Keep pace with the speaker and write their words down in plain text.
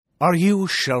Are you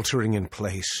sheltering in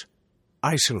place,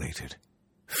 isolated,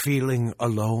 feeling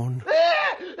alone?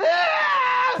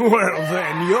 Well,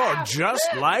 then you're just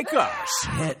like us.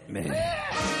 Hit me.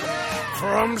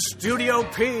 From Studio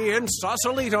P in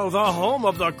Sausalito, the home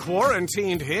of the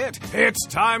quarantined hit, it's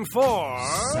time for...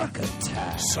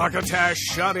 Succotash. Succotash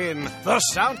Shut In, the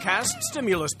Soundcast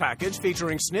stimulus package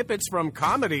featuring snippets from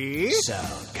comedy...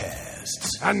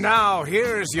 Soundcasts. And now,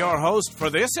 here's your host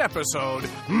for this episode,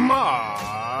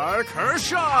 Mark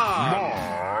Hershon.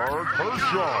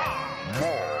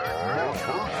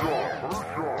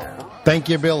 Thank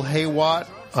you, Bill Haywatt.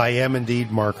 I am indeed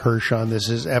Mark Hershon. This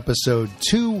is episode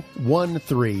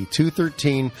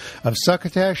 213 of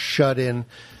Succotash Shut In,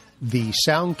 the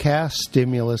Soundcast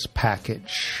Stimulus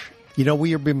Package. You know,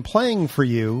 we have been playing for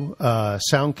you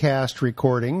Soundcast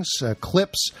recordings,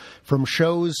 clips from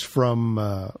shows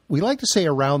from, we like to say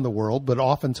around the world, but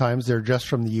oftentimes they're just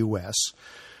from the U.S.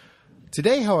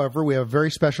 Today, however, we have a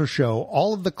very special show.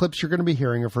 All of the clips you're going to be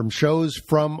hearing are from shows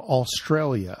from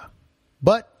Australia.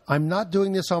 But I'm not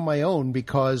doing this on my own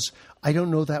because I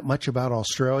don't know that much about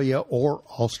Australia or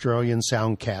Australian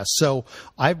Soundcast. So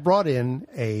I've brought in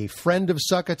a friend of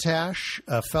Succotash,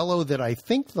 a fellow that I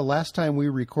think the last time we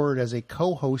recorded as a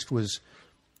co-host was,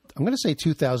 I'm going to say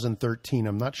 2013.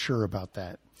 I'm not sure about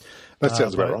that. That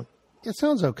sounds about right. It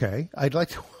sounds okay. I'd like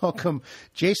to welcome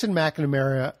Jason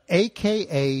McNamara,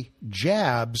 a.k.a.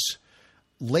 Jabs,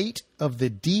 late of the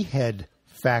D-Head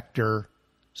Factor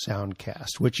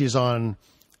Soundcast, which is on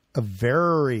a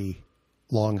very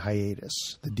long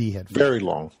hiatus, the D-Head Factor.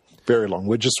 Very long.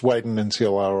 We're just waiting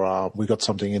until we got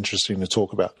something interesting to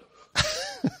talk about.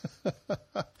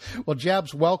 Well,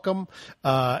 Jabs, welcome.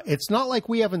 It's not like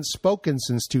we haven't spoken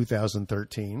since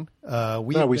 2013.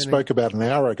 We spoke about an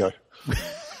hour ago.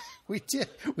 We did.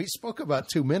 We spoke about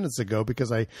 2 minutes ago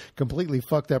because I completely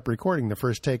fucked up recording the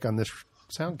first take on this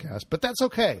Soundcast, but that's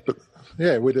okay. But,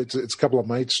 yeah, it's a couple of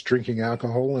mates drinking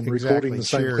alcohol and recording the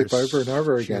same clip over and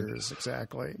over again. Cheers,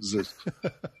 exactly.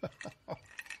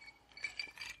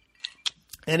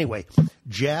 Anyway,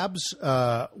 Jabs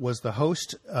was the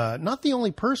host, not the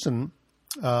only person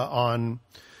on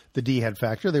the D-Head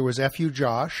Factor. There was F.U.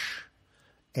 Josh,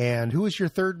 and who was your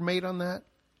third mate on that?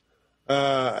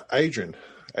 Adrian.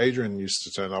 Adrian used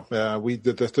to turn up.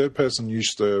 The third person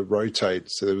used to rotate.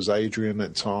 So there was Adrian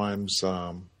at times.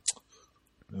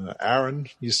 Aaron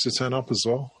used to turn up as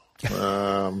well.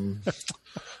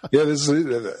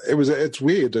 It's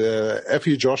weird.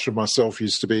 F.U. Josh and myself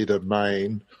used to be the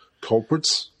main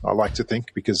culprits, I like to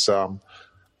think, because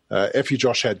F.U.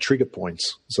 Josh had trigger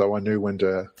points, so I knew when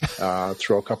to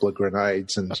throw a couple of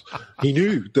grenades, and he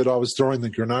knew that I was throwing the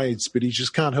grenades, but he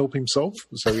just can't help himself,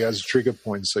 so he has trigger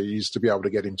points, so you used to be able to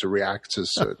get him to react to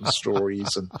certain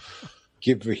stories and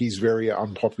give his very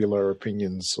unpopular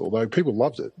opinions, although people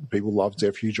loved it. People loved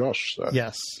F.U. Josh. So.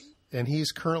 Yes, and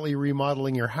he's currently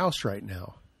remodeling your house right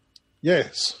now.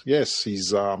 Yes,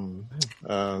 he's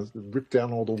ripped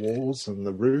down all the walls and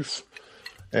the roof,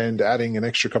 and adding an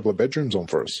extra couple of bedrooms on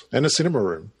for us, and a cinema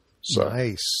room. So.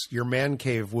 Nice. Your man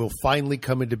cave will finally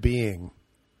come into being.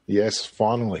 Yes,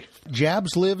 finally.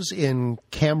 Jabs lives in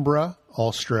Canberra,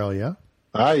 Australia.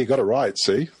 You got it right,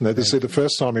 see? The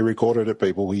first time he recorded it,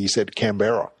 people, he said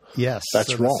Canberra. Yes.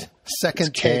 That's wrong.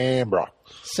 Second take. Canberra.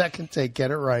 Second take,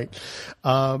 get it right.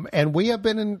 And we have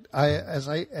been as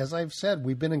I've said,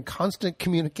 we've been in constant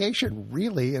communication.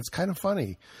 Really, it's kind of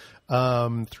funny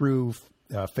through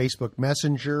Facebook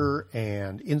Messenger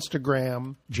and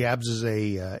Instagram. Jabs is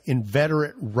a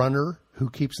inveterate runner who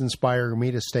keeps inspiring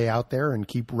me to stay out there and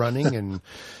keep running and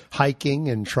hiking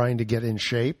and trying to get in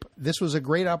shape. This was a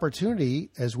great opportunity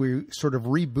as we sort of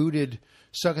rebooted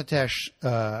Succotash,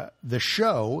 the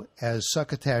show, as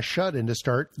Succotash Shut In, to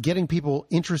start getting people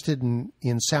interested in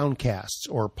soundcasts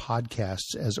or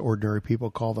podcasts, as ordinary people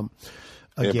call them.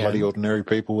 Again. Yeah, bloody ordinary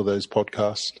people with those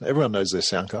podcasts. Everyone knows their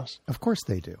soundcasts. Of course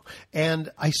they do. And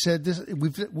I said this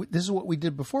is what we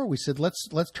did before. We said let's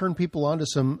turn people on to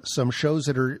some shows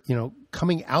that are,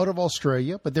 coming out of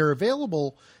Australia, but they're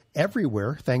available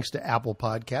everywhere thanks to Apple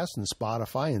Podcasts and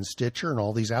Spotify and Stitcher and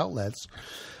all these outlets.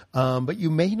 But you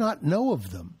may not know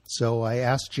of them. So I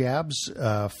asked Jabs,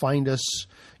 find us,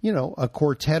 a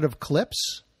quartet of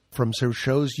clips from some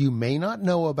shows you may not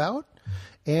know about,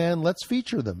 and let's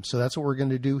feature them. So that's what we're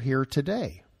going to do here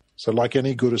today. So like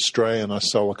any good Australian, I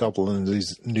stole a couple of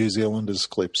these New Zealanders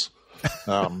clips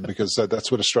because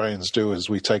that's what Australians do,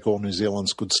 is we take all New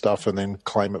Zealand's good stuff and then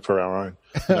claim it for our own.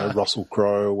 Russell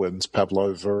Crowe and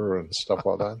Pavlova and stuff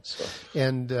like that. So.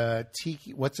 And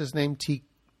Tiki, what's his name? Tiki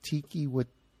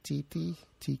Watiti?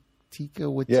 Tika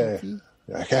Watiti?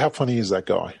 Yeah. How funny is that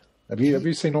guy? Have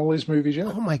you seen all these movies yet?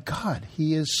 Oh my God,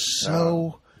 he is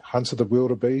so Hunts of the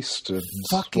Wildebeest and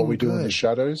fucking What We Do in good. the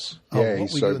Shadows. Oh, Yeah, What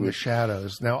he's We so Do in the good.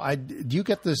 Shadows. Now, do you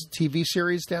get this TV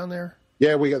series down there?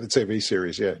 Yeah, we got the TV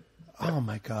series. Yeah, Oh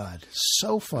my God,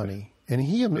 so funny. And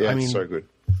he, yeah, I mean, so good.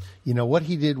 you know what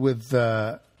he did with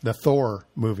the Thor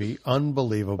movie,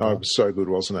 unbelievable. Oh, it was so good,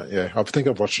 wasn't it? Yeah, I think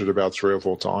I've watched it about 3 or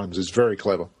 4 times. It's very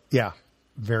clever. Yeah,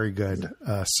 very good.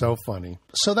 So funny.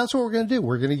 So that's what we're going to do.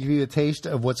 We're going to give you a taste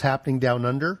of what's happening down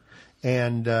under.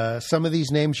 And some of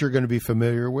these names you're going to be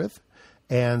familiar with.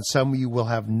 And some you will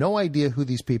have no idea who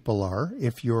these people are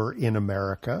if you're in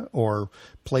America or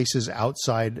places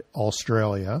outside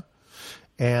Australia.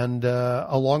 And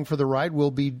along for the ride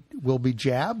will be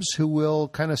Jabs, who will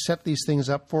kind of set these things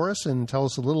up for us and tell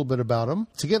us a little bit about them.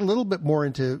 To get a little bit more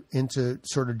into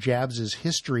sort of Jabs'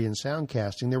 history in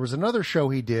soundcasting, there was another show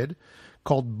he did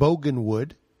called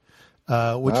Boganwood,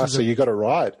 which is so you got it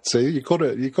right. See, you called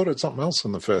it something else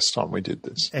in the first time we did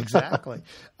this. Exactly.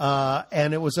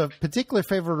 And it was a particular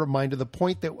favorite of mine, to the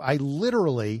point that I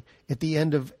literally, at the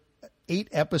end of 8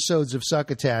 episodes of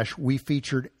Succotash, we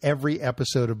featured every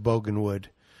episode of Boganwood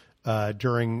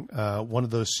during one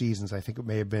of those seasons. I think it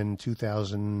may have been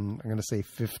 2000, I'm going to say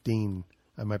 15.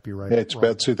 I might be right. Yeah, it's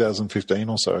about 2015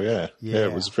 or so. Yeah.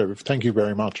 It was. Thank you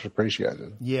very much. Appreciate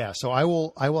it. Yeah, so I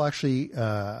will actually.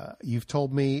 You've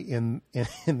told me in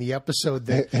the episode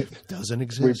that it doesn't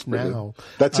exist now.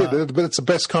 That's it. But it's the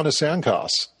best kind of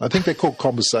soundcast. I think they're called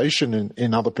conversation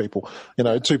in other people. You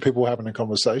know, 2 people having a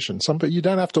conversation. But you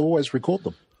don't have to always record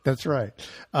them. That's right.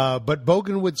 But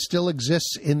Boganwood still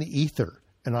exists in the ether,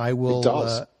 and I will. It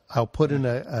does. I'll put in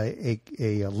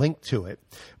a link to it.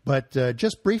 But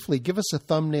just briefly, give us a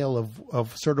thumbnail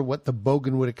of sort of what the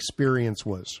Boganwood experience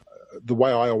was. The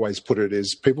way I always put it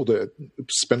is people that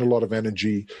spend a lot of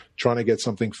energy trying to get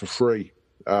something for free,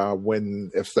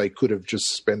 when if they could have just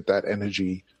spent that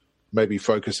energy maybe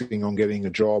focusing on getting a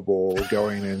job or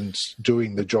going and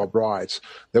doing the job right,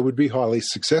 they would be highly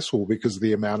successful because of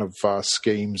the amount of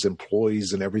schemes,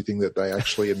 employees, and everything that they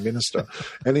actually administer.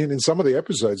 And in some of the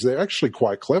episodes, they're actually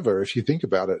quite clever if you think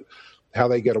about it, how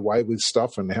they get away with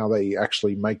stuff and how they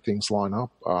actually make things line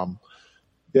up.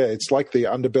 Yeah, it's like the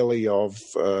underbelly of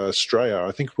Australia.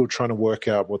 I think we're trying to work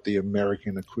out what the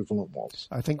American equivalent was.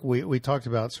 I think we talked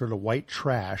about sort of white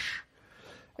trash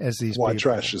as these White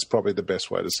people. trash is probably the best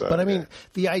way to say it. But I mean,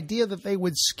 the idea that they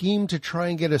would scheme to try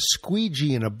and get a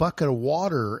squeegee in a bucket of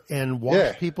water and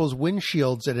wash people's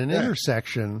windshields at an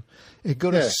intersection, it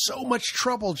go to so much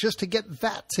trouble just to get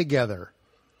that together.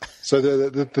 So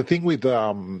the thing with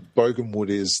Boganwood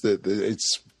is that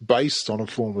it's based on a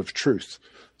form of truth.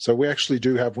 So we actually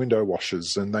do have window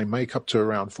washers, and they make up to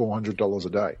around $400 a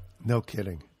day. No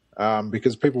kidding.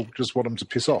 Because people just want them to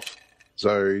piss off.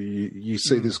 So you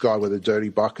see this guy with a dirty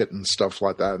bucket and stuff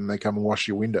like that, and they come and wash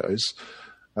your windows.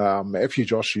 F.U.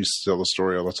 Josh used to tell the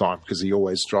story all the time because he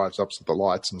always drives up to the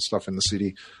lights and stuff in the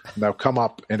city. And they'll come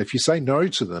up, and if you say no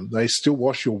to them, they still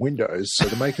wash your windows. So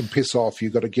to make them piss off,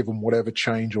 you've got to give them whatever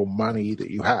change or money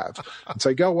that you have and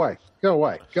say, go away, go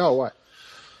away, go away.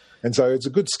 And so it's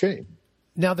a good scheme.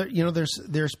 Now,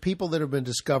 there's people that have been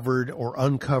discovered or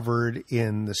uncovered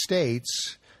in the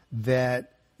States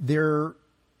that they're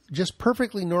just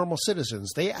perfectly normal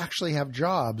citizens. They actually have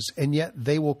jobs, and yet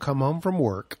they will come home from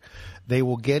work. They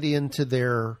will get into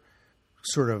their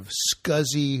sort of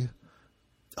scuzzy,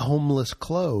 homeless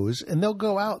clothes, and they'll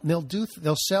go out and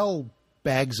they'll sell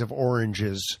bags of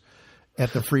oranges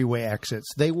at the freeway exits.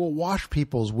 They will wash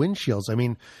people's windshields. I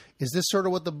mean, is this sort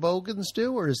of what the Bogans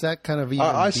do, or is that kind of even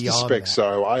I beyond suspect that?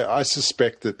 so. I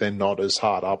suspect that they're not as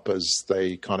hard up as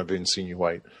they kind of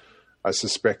insinuate. I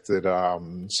suspect that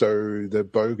so the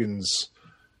Bogans,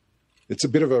 it's a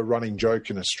bit of a running joke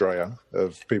in Australia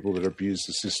of people that abuse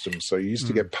the system. So you used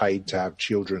to get paid to have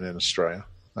children in Australia.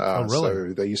 Oh,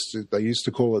 really? So they used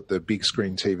to call it the big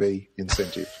screen TV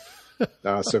incentive.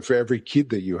 So for every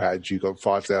kid that you had, you got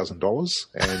 $5,000,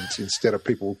 and instead of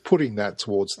people putting that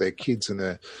towards their kids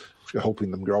and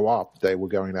helping them grow up, they were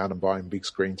going out and buying big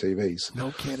screen TVs.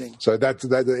 No kidding. So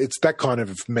it's that kind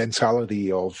of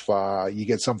mentality of you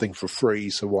get something for free,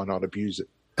 so why not abuse it?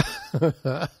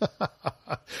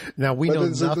 Now, we know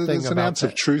nothing there's an about ounce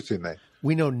that. of truth in there.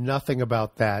 We know nothing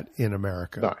about that in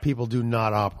America. No. People do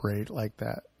not operate like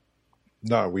that.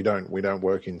 No, we don't. We don't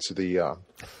work into the.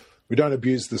 We don't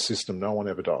abuse the system. No one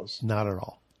ever does. Not at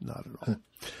all. Not at all.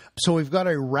 So we've got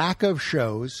a rack of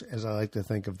shows, as I like to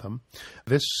think of them.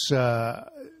 This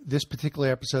particular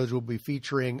episode will be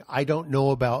featuring I Don't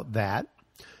Know About That,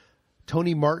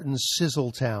 Tony Martin's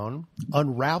Sizzletown,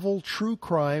 Unravel True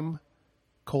Crime,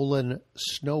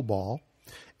 Snowball,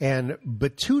 and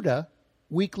Batuta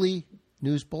Weekly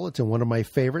news bulletin, one of my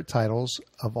favorite titles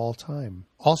of all time.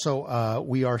 Also,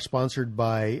 we are sponsored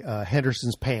by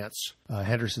Henderson's Pants.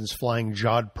 Henderson's Flying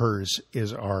Jodhpurs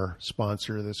is our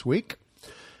sponsor this week.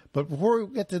 But before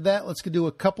we get to that, let's do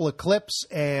a couple of clips.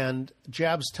 And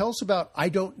Jabs, tell us about I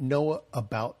Don't Know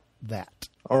About That.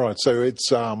 All right, so it's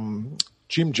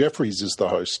Jim Jeffries is the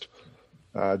host.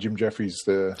 Jim Jeffries,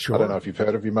 I don't know if you've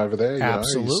heard of him over there.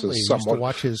 Absolutely. He's a used to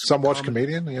watch his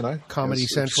comedian, Comedy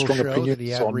Central strong show opinions that he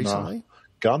had on, recently.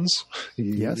 Guns.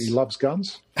 He loves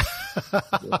guns.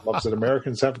 He loves that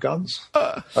Americans have guns.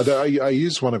 I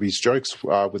used one of his jokes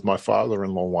with my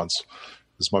father-in-law once,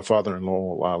 because my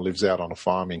father-in-law lives out on a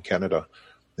farm in Canada,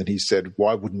 and he said,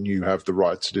 "Why wouldn't you have the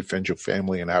right to defend your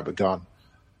family and have a gun?"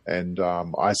 And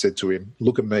I said to him,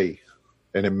 "Look at me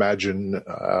and imagine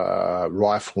a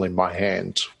rifle in my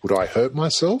hand. Would I hurt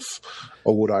myself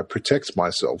or would I protect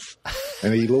myself?"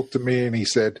 And he looked at me and he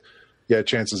said, "Yeah,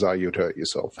 chances are you'd hurt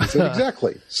yourself." I said,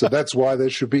 "Exactly. So that's why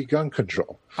there should be gun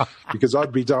control, because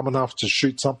I'd be dumb enough to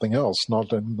shoot something else,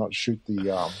 not shoot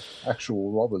the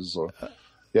actual robbers."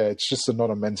 It's just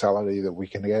not a mentality that we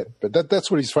can get. But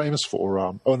that's what he's famous for.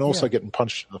 And also getting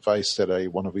punched in the face at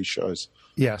one of his shows.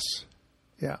 Yes.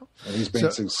 Yeah. And he's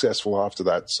been successful after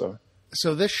that,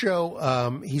 So this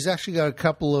show, he's actually got a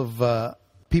couple of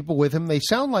people with him. They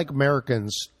sound like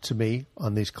Americans to me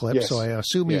on these clips, yes. so I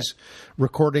assume he's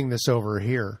recording this over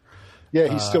here. Yeah,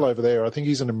 he's still over there. I think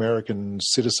he's an American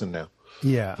citizen now.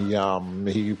 Yeah.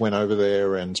 He went over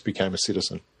there and became a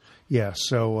citizen. Yeah,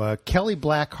 so Kelly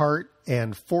Blackheart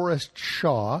and Forrest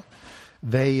Shaw,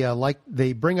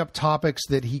 they bring up topics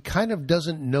that he kind of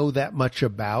doesn't know that much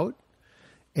about,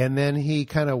 and then he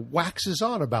kind of waxes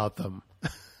on about them.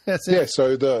 That's it. Yeah,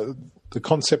 so the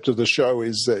concept of the show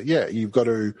is that, you've got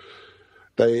to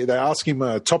 – they ask him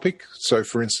a topic. So,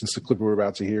 for instance, the clip we're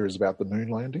about to hear is about the moon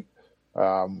landing.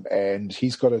 And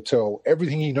he's got to tell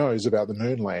everything he knows about the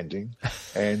moon landing.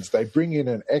 And they bring in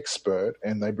an expert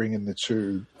and they bring in the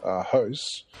two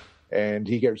hosts. And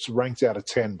he gets ranked out of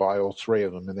 10 by all three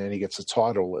of them. And then he gets a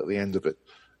title at the end of it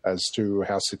as to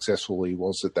how successful he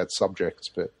was at that subject.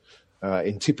 But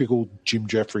in typical Jim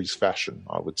Jeffries fashion,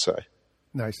 I would say.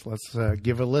 Nice. Let's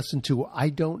give a listen to I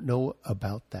Don't Know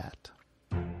About That.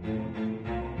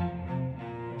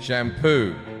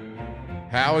 Shampoo.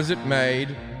 How is it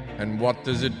made and what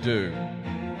does it do?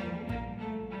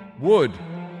 Wood.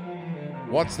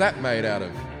 What's that made out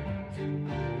of?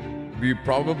 You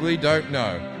probably don't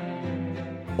know.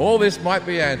 All this might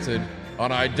be answered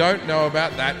on I Don't Know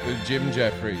About That with Jim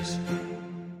Jeffries.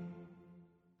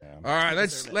 All right,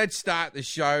 let's start the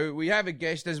show. We have a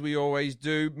guest, as we always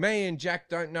do. Me and Jack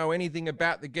don't know anything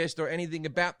about the guest or anything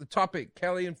about the topic.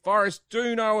 Kelly and Forrest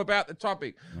do know about the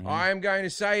topic. I am going to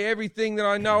say everything that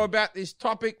I know about this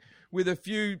topic with a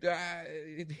few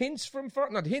questions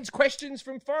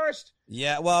from Forrest.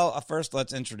 Yeah, well, first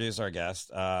let's introduce our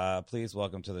guest. Please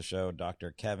welcome to the show,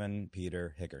 Dr. Kevin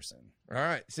Peter Hickerson. All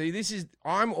right, see,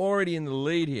 I'm already in the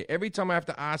lead here. Every time I have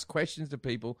to ask questions to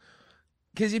people,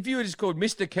 because if you were just called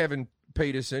Mr. Kevin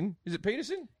Peterson, is it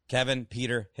Peterson? Kevin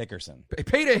Peter Hickerson.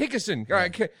 Peter Hickerson. All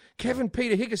right, Kevin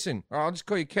Peter Hickerson. All right, I'll just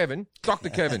call you Kevin. Dr.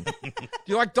 Kevin. Do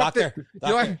you like Doctor?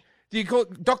 Do you call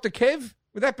it Dr. Kev?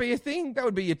 Would that be a thing? That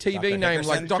would be your TV Dr. name, Hickerson?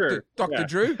 like Dr. Sure.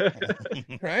 Drew,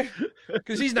 right?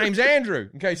 Because his name's Andrew,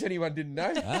 in case anyone didn't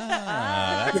know.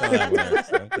 That's how that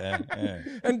works. Okay. Yeah.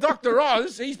 And Dr.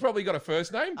 Oz, he's probably got a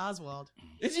first name. Oswald.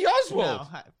 Is he Oswald?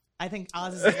 No, I think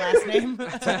Oz is his last name.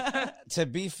 To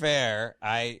be fair,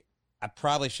 I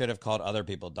probably should have called other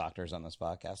people doctors on this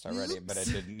podcast already, but I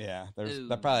didn't. Yeah, there's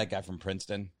probably a guy from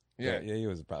Princeton. Yeah, he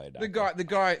was probably a doctor. The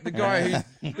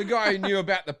guy who knew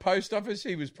about the post office.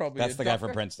 He was probably That's the guy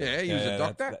from Princeton. Yeah, he was a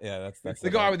doctor. That's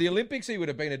the guy with the Olympics. He would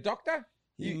have been a doctor.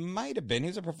 He might have been. He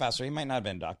was a professor. He might not have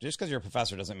been a doctor. Just because you're a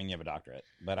professor doesn't mean you have a doctorate.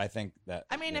 But I think that.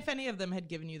 I mean, if any of them had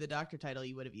given you the doctor title,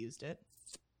 you would have used it.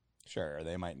 Sure,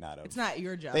 they might not have. It's not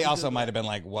your job. They also might have been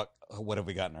like, "What have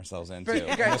we gotten ourselves into?"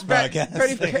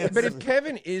 But if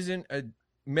Kevin isn't a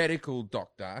medical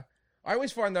doctor, I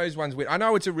always find those ones weird. I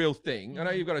know it's a real thing. I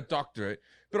know you've got a doctorate,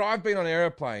 but I've been on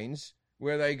airplanes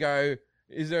where they go,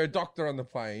 "Is there a doctor on the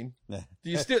plane? Do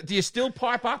you still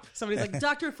pipe up?" Somebody's like,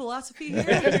 "Doctor of Philosophy here?"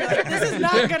 And you're like, this is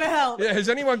not going to help. Yeah, has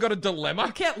anyone got a dilemma?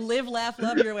 You can't live, laugh,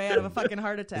 love your way out of a fucking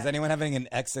heart attack. Is anyone having an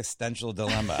existential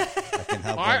dilemma that can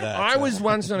help with that? I was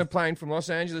once on a plane from Los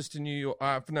Angeles to New York.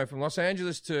 From Los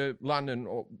Angeles to London,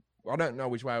 or I don't know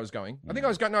which way I was going. I think I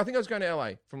was going to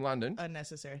LA from London.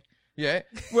 Unnecessary. Yeah,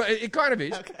 well, it kind of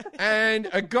is. Okay. And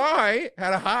a guy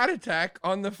had a heart attack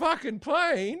on the fucking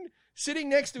plane, sitting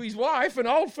next to his wife, an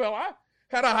old fella,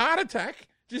 had a heart attack,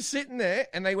 just sitting there,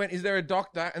 and they went, "Is there a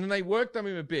doctor?" And then they worked on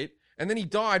him a bit, and then he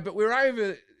died. But we're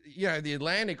over, the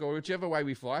Atlantic or whichever way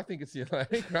we fly. I think it's the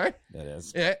Atlantic, right? It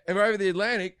is. Yeah, and we're over the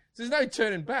Atlantic. So there's no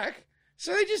turning back.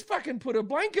 So they just fucking put a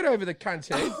blanket over the cunt's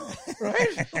head,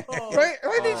 right? Right?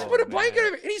 Like, they just put a blanket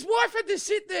over it. And his wife had to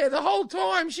sit there the whole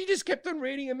time. She just kept on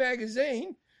reading a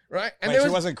magazine, right? And Wait, she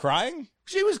wasn't crying?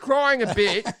 She was crying a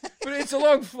bit, but it's a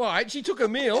long flight. She took a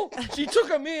meal,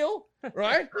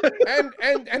 right?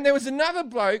 And there was another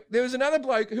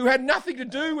bloke. Who had nothing to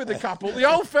do with the couple. The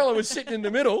old fella was sitting in the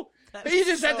middle. He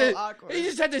just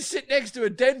had to sit next to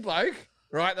a dead bloke,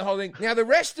 right? The whole thing. Now the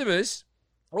rest of us.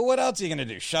 Well, what else are you going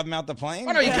to do? Shove him out the plane?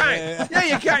 Oh, no, you can't. Yeah,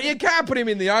 you can't. You can't put him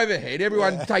in the overhead.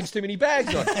 Everyone takes too many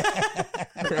bags on.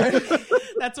 Right?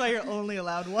 That's why you're only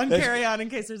allowed one carry-on in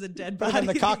case there's a dead body in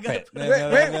the cockpit.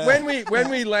 When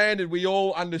we landed, we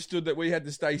all understood that we had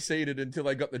to stay seated until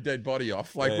they got the dead body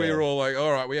off. Like we were all like,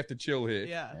 "All right, we have to chill here."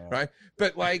 Yeah. Right.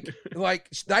 But like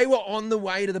they were on the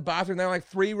way to the bathroom. They were like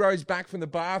 3 rows back from the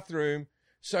bathroom.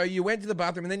 So you went to the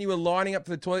bathroom and then you were lining up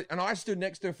for the toilet. And I stood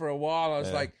next to her for a while. I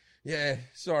was like, yeah,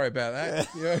 sorry about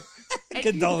that.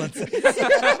 Condolences.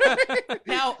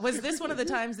 Now, was this one of the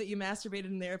times that you masturbated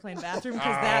in the airplane bathroom?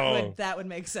 Because that would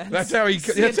make sense. That's how he.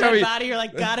 See That's a how dead he. body. You're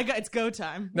like, gotta go. It's go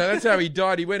time. No, that's how he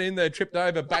died. He went in there, tripped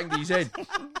over, banged his head.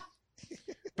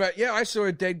 But yeah, I saw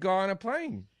a dead guy on a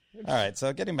plane. All right,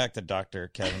 so getting back to Dr.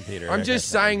 Kevin Peter. I'm just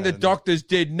saying the doctors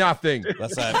did nothing.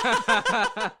 That's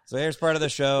that. So here's part of the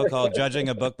show called Judging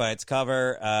a Book by Its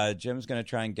Cover. Jim's going to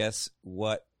try and guess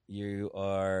what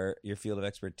your field of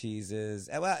expertise is.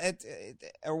 Well,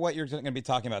 or what you're going to be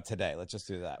talking about today. Let's just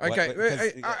do that.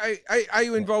 Okay. Are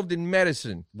you involved in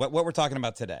medicine? What we're talking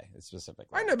about today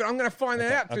specifically? I know, but I'm going to find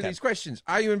that out through these questions.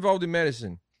 Are you involved in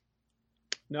medicine?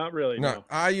 Not really, no.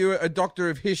 Are you a doctor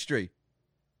of history?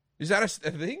 Is that a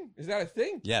thing? Is that a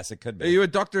thing? Yes, it could be. Are you a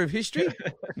doctor of history?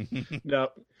 No.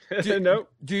 No.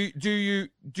 Do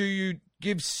you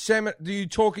give do you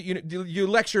talk at do you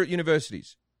lecture at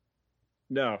universities?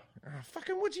 No. Oh,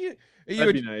 fucking would you?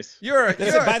 That'd be nice.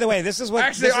 By the way, this is what.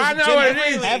 Actually, I know what it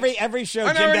is. Every show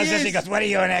Jim does this. He goes, "What are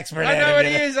you an expert at?" I know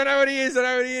what he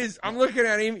is. I'm looking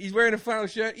at him. He's wearing a flannel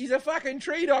shirt. He's a fucking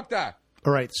tree doctor.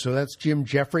 All right, so that's Jim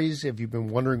Jeffries. If you've been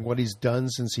wondering what he's done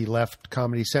since he left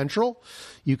Comedy Central,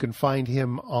 you can find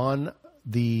him on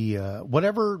the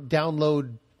whatever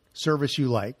download service you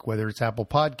like, whether it's Apple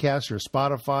Podcasts or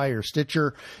Spotify or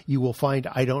Stitcher. You will find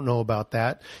I Don't Know About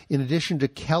That. In addition to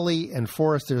Kelly and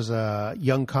Forrest, there's a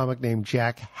young comic named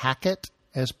Jack Hackett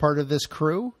as part of this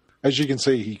crew. As you can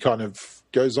see, he kind of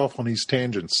goes off on his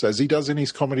tangents, as he does in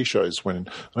his comedy shows. I don't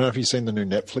know if you've seen the new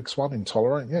Netflix one,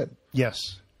 Intolerant, yet.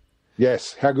 Yes.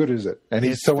 Yes, how good is it? And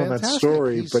he's telling fantastic. that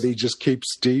story, but he just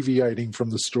keeps deviating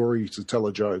from the story to tell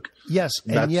a joke. Yes,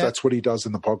 and that's what he does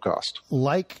in the podcast.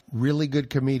 Like really good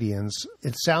comedians,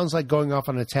 it sounds like going off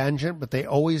on a tangent, but they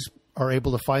always are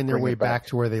able to find their way back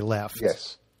to where they left.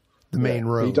 Yes. The main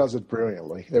road. He does it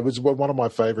brilliantly. It was one of my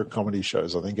favorite comedy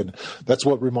shows, I think. And that's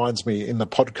what reminds me in the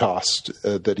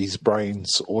podcast that his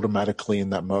brain's automatically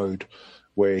in that mode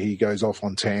where he goes off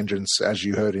on tangents, as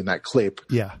you heard in that clip.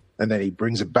 Yeah. And then he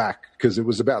brings it back because it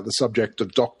was about the subject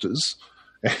of doctors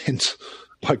and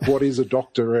like what is a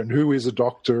doctor and who is a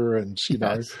doctor and, you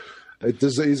know,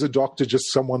 is a doctor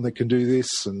just someone that can do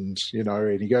this and, you know,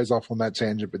 and he goes off on that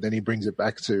tangent, but then he brings it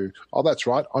back to, oh, that's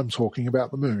right, I'm talking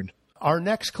about the moon. Our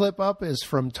next clip up is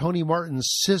from Tony Martin's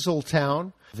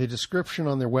Sizzletown. The description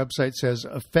on their website says,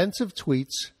 offensive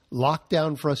tweets,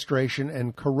 lockdown frustration,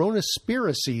 and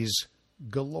coronaspiracies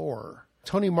galore.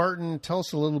 Tony Martin, tell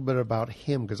us a little bit about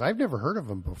him, because I've never heard of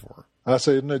him before.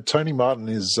 Tony Martin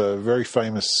is a very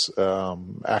famous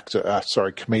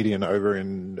comedian over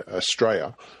in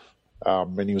Australia.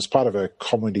 And he was part of a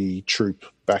comedy troupe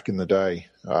back in the day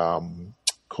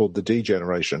called The D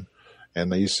Generation.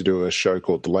 And they used to do a show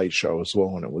called The Late Show as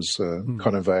well. And it was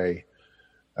kind of a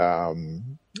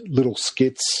little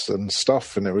skits and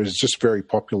stuff. And it was just very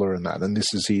popular in that. And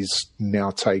this is his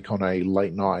now take on a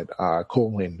late night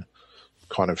call-in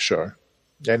kind of show.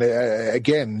 And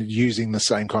again, using the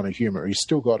same kind of humor. He's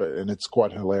still got it, and it's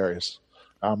quite hilarious.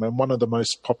 And one of the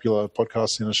most popular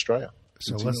podcasts in Australia.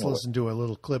 So let's listen to a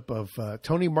little clip of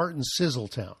Tony Martin's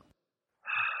Sizzletown.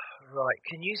 Right,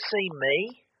 can you see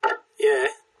me? Yeah.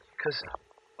 Because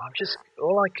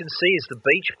all I can see is the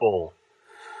beach ball.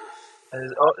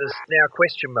 There's now a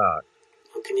question mark.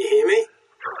 Oh, can you hear me?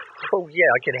 Oh, yeah,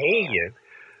 I can hear you.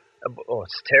 Oh,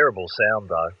 it's a terrible sound,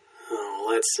 though. Oh,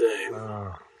 let's see.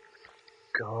 Oh,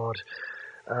 God.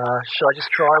 Shall I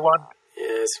just try one?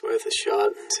 Yeah, it's worth a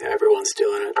shot. See how everyone's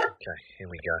doing it. Okay, here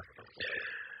we go.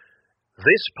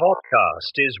 This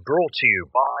podcast is brought to you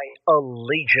by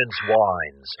Allegiance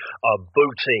Wines, a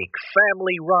boutique,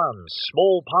 family-run,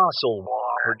 small parcel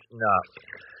wine.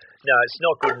 No, it's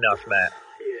not good enough, Matt.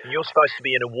 You're supposed to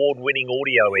be an award-winning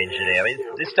audio engineer.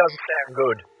 This doesn't sound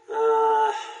good.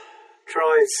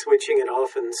 Try switching it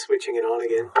off and switching it on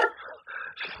again.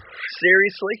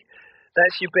 Seriously?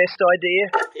 That's your best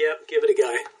idea? Yep, give it a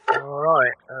go. All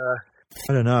right.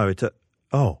 I don't know. It's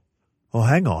oh,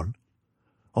 hang on.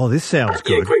 Oh, this sounds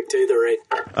good. Yeah, quick, do the read.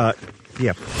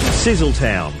 Yeah.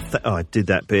 Sizzletown. I did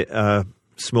that bit.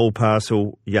 Small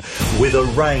parcel. Yeah. With a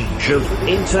range of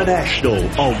international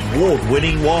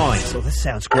award-winning wines. Oh, this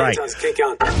sounds great. It does. Keep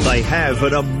going. They have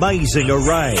an amazing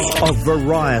array of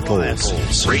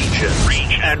varietals, regions,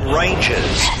 and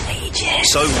ranges.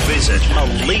 So visit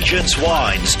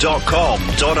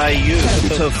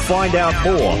allegiancewines.com.au to find out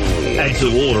more and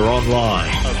to order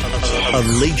online.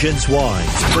 Allegiance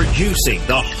Wines, producing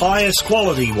the highest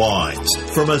quality wines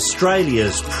from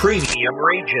Australia's premium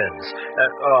regions.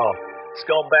 It's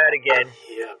gone bad again.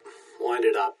 Yep, wind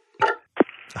it up.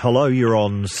 Hello, you're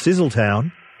on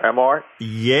Sizzletown. Am I?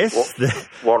 Yes.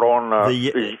 What on? Are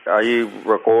you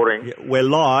recording? We're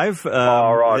live.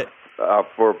 All right.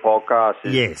 For a podcast.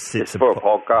 Yes, it's for a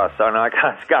podcast, so no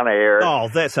one's going to hear it. Oh,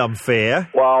 that's unfair.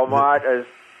 Well, mate,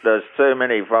 there's too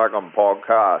many fucking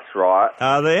podcasts, right?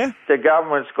 Are there? The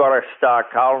government's got to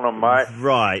start calling them, mate.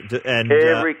 Right, and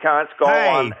every cunt's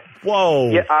got one. Whoa!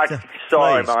 Yeah,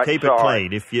 sorry, please, mate. Keep it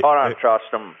clean. If you, I don't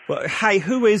trust them. Well, hey,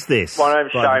 who is this? My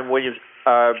name's Shane Williams.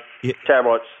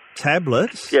 Tablets.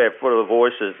 Tablets? Yeah, for the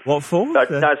voices. What for? No,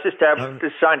 it's just tablets.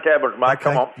 Just Shane Tablets, mate. Okay.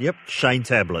 Come on. Yep, Shane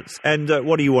Tablets. And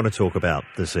what do you want to talk about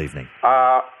this evening?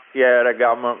 Yeah, the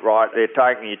government, right, they're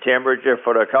taking your temperature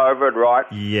for the COVID, right?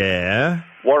 Yeah.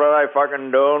 What are they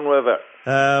fucking doing with it?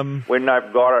 When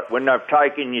they've got it, when they've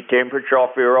taken your temperature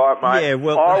off you, right, mate? Yeah,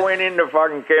 well... I went into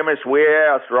fucking chemist's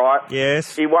warehouse, right?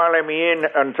 Yes. He won't let me in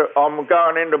until... I'm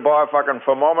going in to buy a fucking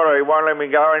thermometer. He won't let me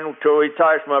go in until he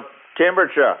takes my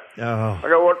temperature. Oh. I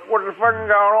go, what the fucking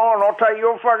going on? I'll take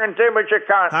your fucking temperature,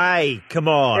 cunt. Hey, come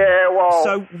on. Yeah, well...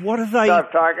 So what are they... They've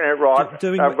taken it, right.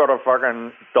 They've got a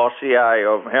fucking dossier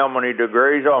of how many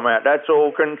degrees I'm at. That's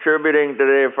all contributing to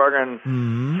their fucking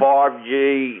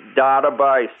 5G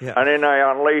database. Yeah. And then they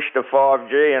unleash the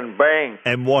 5G and bang.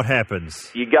 And what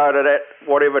happens? You go to that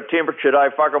whatever temperature they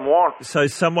fucking want. So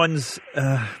someone's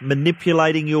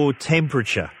manipulating your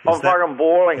temperature. I'm fucking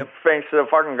boiling thanks to the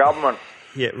fucking government.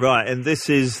 Yeah, right, and this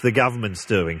is the government's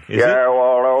doing, is it? Yeah,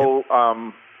 well, they're all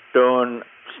doing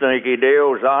sneaky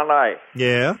deals, aren't they?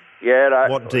 Yeah? Yeah.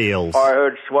 What deals? I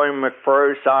heard Swing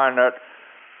McPhrew saying that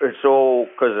it's all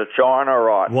because of China,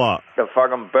 right? What? The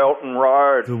fucking Belt and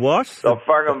Road. The what? The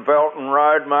fucking Belt and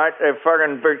Road, mate. The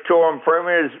fucking Victorian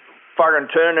Premier's fucking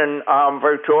turning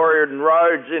Victorian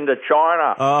roads into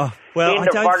China. Well, I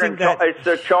don't think that... It's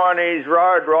the Chinese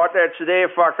road, right? That's their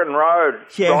fucking road,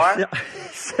 yeah, right?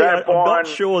 See, I'm not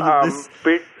sure that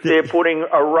they're putting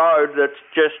a road that's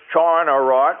just China,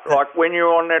 right? Like when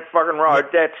you're on that fucking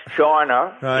road, that's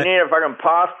China. Right. You need a fucking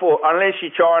passport, unless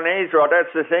you're Chinese, right?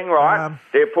 That's the thing, right?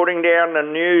 They're putting down the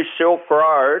new Silk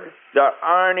Road. The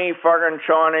only fucking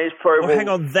Chinese people... Well, hang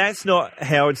on, that's not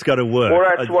how it's got to work. Well,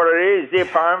 that's what it is. They're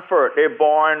paying for it. They're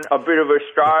buying a bit of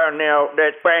Australia, and now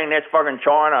that's fucking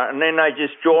China. And then they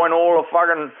just join all the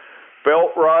fucking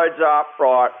belt roads up,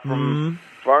 right, from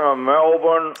fucking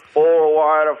Melbourne all the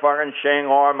way to fucking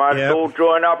Shanghai, mate. It's all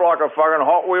joined up like a fucking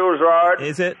Hot Wheels road.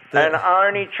 Is it? And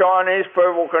only Chinese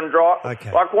people can drive.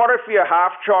 Okay. Like, what if you're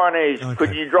half Chinese? Okay.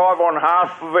 Could you drive on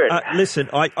half of it? Listen,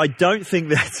 I don't think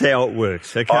that's how it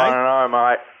works, okay? I don't know,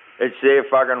 mate. It's their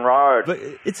fucking road. But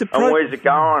it's a... And where's it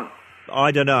going?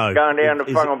 I don't know. Going down to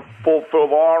fucking Port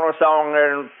Phillip Island or something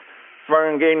and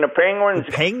fucking getting the penguins.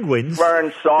 The penguins?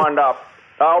 Fucking signed up.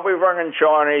 I'll be fucking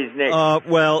Chinese next.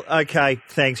 Well, okay.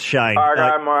 Thanks, Shane.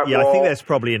 Okay, mate. Yeah, I think that's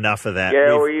probably enough of that.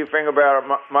 Yeah, well, you think about it,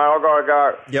 mate. I got to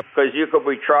go. Yep. Because you could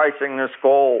be tracing this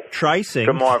call. Tracing?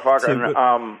 To my fucking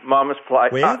mum's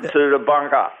place. Where? To the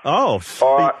bunker. Oh.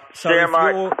 All right. So see you,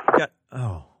 mate.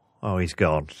 Oh, he's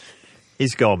gone.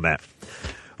 He's gone, Matt.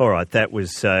 All right, that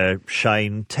was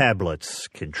Shane Tablets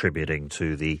contributing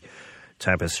to the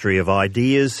tapestry of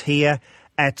ideas here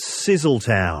at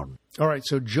Sizzletown. All right,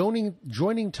 so joining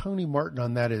Tony Martin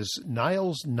on that is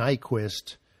Niles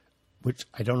Nyquist, which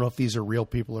I don't know if these are real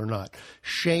people or not.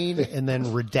 Shane and then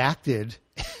redacted.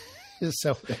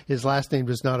 So his last name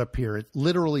does not appear. It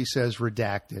literally says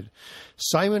redacted.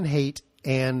 Simon Haight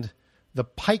and the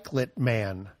Pikelet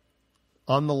Man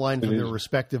on the line from their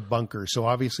respective bunkers. So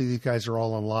obviously these guys are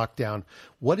all on lockdown.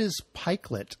 What is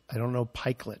Pikelet? I don't know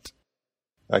Pikelet.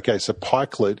 Okay, so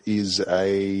Pikelet is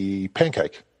a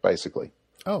pancake. basically.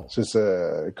 Oh. So it's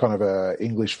a kind of a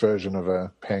English version of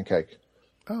a pancake.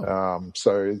 Oh.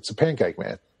 So it's a pancake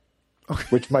man,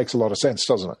 which makes a lot of sense,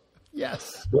 doesn't it?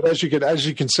 Yes. But as you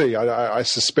can see, I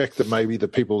suspect that maybe the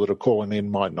people that are calling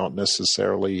in might not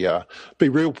necessarily be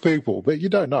real people, but you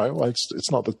don't know.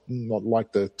 It's not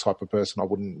like the type of person I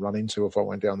wouldn't run into if I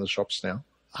went down the shops now.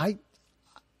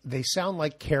 They sound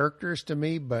like characters to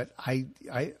me, but I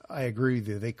agree with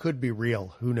you. They could be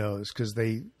real. Who knows? Because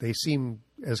they seem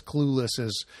as clueless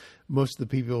as most of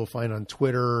the people you'll find on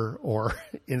Twitter or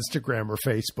Instagram or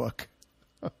Facebook.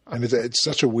 And it's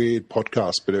such a weird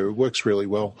podcast, but it works really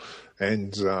well.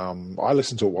 And I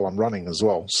listen to it while I'm running as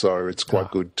well, so it's quite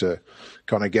good to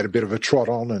kind of get a bit of a trot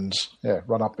on and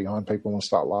run up behind people and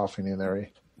start laughing in their ear.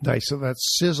 Nice. So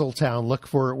that's Sizzletown. Look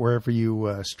for it wherever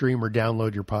you stream or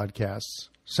download your podcasts.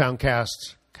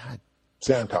 Soundcast. God.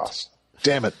 Soundcast.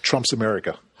 Damn it. Trump's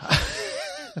America.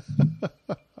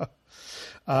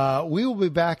 We will be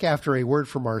back after a word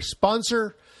from our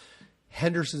sponsor,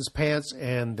 Henderson's Pants,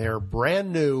 and their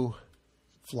brand new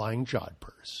Flying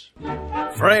Jodhpurs.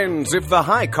 Friends, if the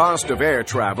high cost of air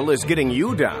travel is getting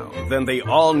you down, then the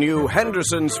all-new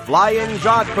Henderson's Flying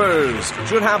Jodhpurs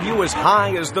should have you as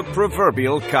high as the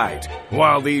proverbial kite.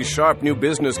 While these sharp new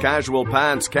business casual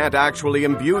pants can't actually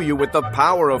imbue you with the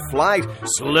power of flight,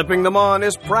 slipping them on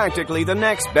is practically the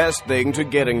next best thing to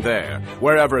getting there,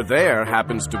 wherever there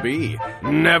happens to be.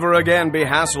 Never again be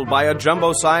hassled by a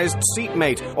jumbo-sized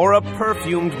seatmate or a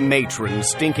perfumed matron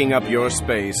stinking up your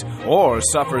space, or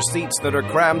suffer seats that are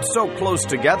crammed so close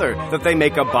together that they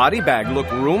make a body bag look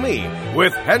roomy.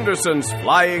 With Henderson's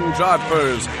Flying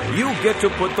Jodhpurs, you get to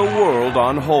put the world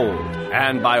on hold.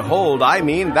 And by hold, I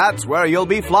mean that's where you'll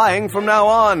be flying from now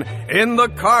on, in the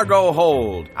cargo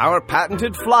hold. Our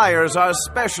patented flyers are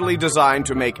specially designed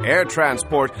to make air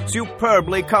transport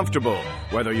superbly comfortable,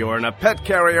 whether you're in a pet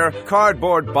carrier,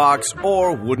 cardboard box,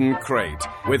 or wooden crate.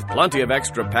 With plenty of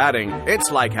extra padding,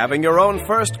 it's like having your own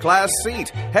first-class seat.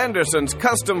 Henderson's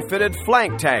custom-fitted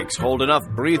flank tanks hold enough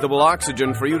breathable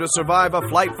oxygen for you to survive a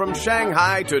flight from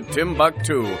Shanghai to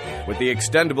Timbuktu. With the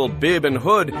extendable bib and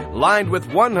hood lined with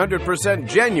 100%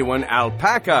 genuine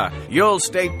alpaca, you'll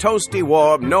stay toasty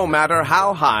warm no matter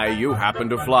how high you happen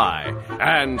to fly.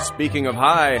 And speaking of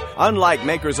high, unlike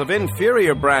makers of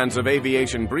inferior brands of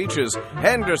aviation breeches,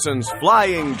 Henderson's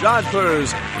Flying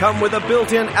Jodhpurs come with a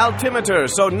built-in altimeter,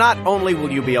 so not only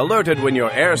will you be alerted when your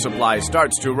air supply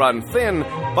starts to run thin,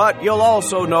 but you'll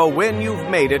also know when you've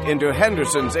made it into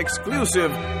Henderson's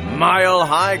exclusive Mile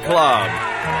High Club.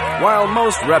 While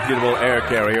most reputable air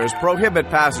carriers prohibit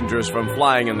passengers from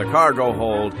flying in the cargo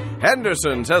hold,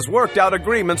 Henderson's has worked out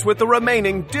agreements with the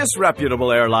remaining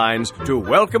disreputable airlines to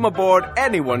welcome aboard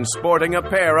anyone sporting a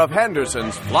pair of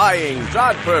Henderson's Flying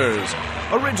Jodhpurs.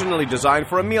 Originally designed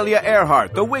for Amelia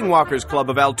Earhart, the Wingwalkers Club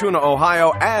of Altoona,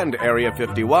 Ohio, and Area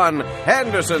 51,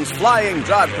 Henderson's Flying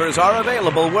Jodhpurs are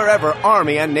available wherever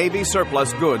Army and Navy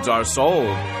surplus goods are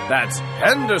sold. That's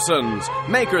Henderson's,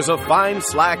 makers of fine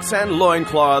slacks and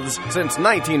loincloths since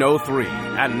 1903.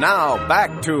 And now,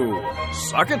 back to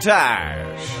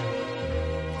Succotash.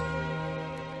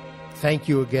 Thank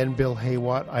you again, Bill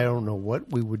Haywatt. I don't know what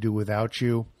we would do without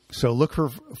you. So look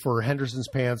for Henderson's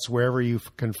Pants wherever you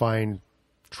can find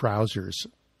trousers,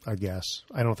 I guess.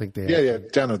 I don't think they have. Yeah,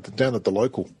 down at the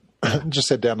local. Just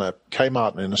head down to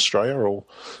Kmart in Australia or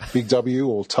Big W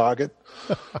or Target.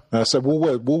 So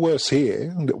Woolworths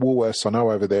here. Woolworths, I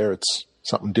know over there it's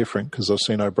something different because I've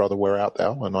seen Oh Brother Where Art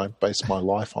Thou, and I base my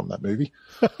life on that movie.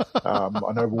 I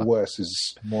know Woolworths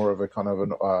is more of a kind of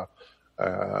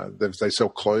an... they sell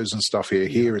clothes and stuff here.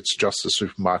 Here it's just a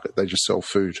supermarket. They just sell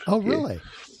food. Oh, really?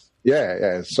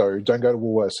 Yeah. So don't go to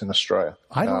Woolworths in Australia.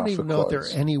 I don't even know if there are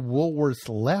any Woolworths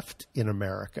left in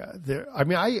America.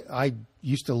 I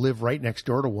used to live right next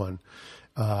door to one.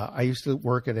 I used to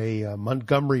work at a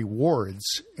Montgomery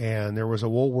Ward's, and there was a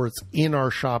Woolworths in our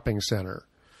shopping center.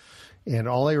 And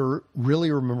all I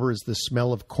really remember is the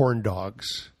smell of corn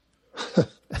dogs.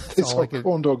 They sell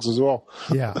corn dogs as well.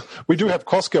 Yeah. We do have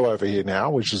Costco over here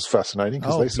now, which is fascinating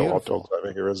because they sell hot dogs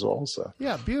over here as well. So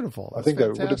yeah, beautiful. That's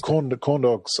the corn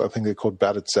dogs, I think they're called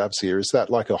battered sabs here. Is that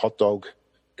like a hot dog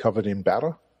covered in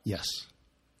batter? Yes.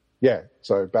 Yeah,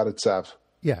 so battered sav.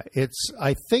 Yeah,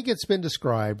 I think it's been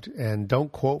described, and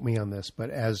don't quote me on this,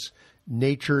 but as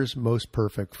nature's most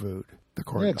perfect food. The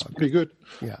corn dog. It's pretty good.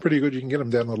 Yeah. Pretty good. You can get them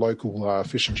down the local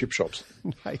fish and chip shops.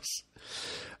 Nice.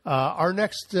 Our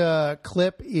next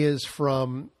clip is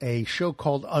from a show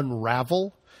called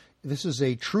Unravel. This is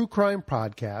a true crime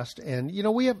podcast, and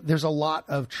there's a lot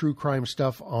of true crime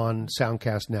stuff on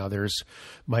Soundcast now. There's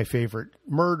My Favorite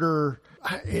Murder.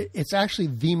 It's actually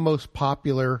the most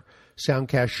popular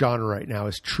Soundcast genre right now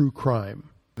is true crime.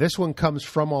 This one comes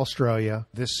from Australia.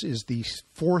 This is the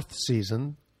 4th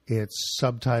season. It's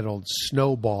subtitled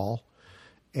Snowball.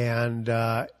 And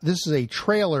this is a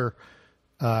trailer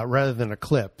rather than a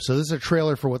clip. So this is a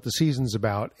trailer for what the season's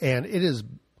about. And it is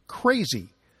crazy.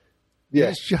 Yeah.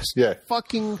 It's just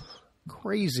fucking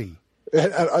crazy.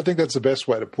 And I think that's the best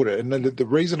way to put it. And the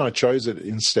reason I chose it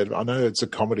instead, I know it's a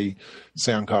comedy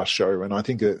Soundcast show, and I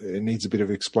think it needs a bit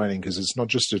of explaining because it's not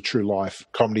just a true life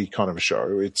comedy kind of a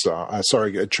show. It's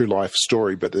a true life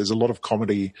story, but there's a lot of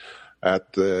comedy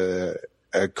at the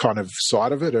kind of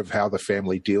side of it, of how the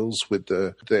family deals with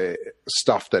the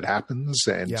stuff that happens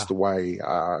and the way.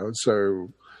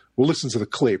 So we'll listen to the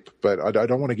clip, but I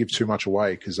don't want to give too much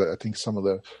away because I think some of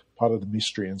the part of the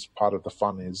mystery and part of the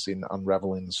fun is in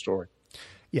unraveling the story.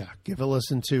 Yeah, give a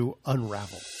listen to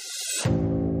Unravel.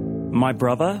 My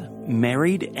brother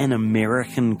married an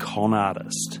American con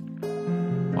artist.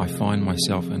 I find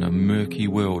myself in a murky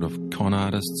world of con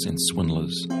artists and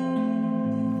swindlers.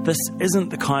 This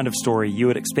isn't the kind of story you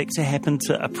would expect to happen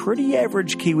to a pretty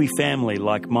average Kiwi family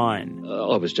like mine.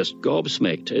 I was just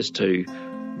gobsmacked as to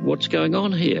what's going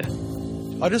on here.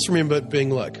 I just remember it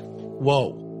being like,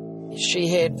 whoa. She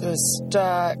had this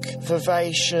dark,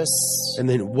 vivacious... And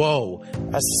then, whoa.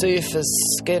 A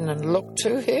surface skin and look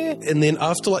to her. And then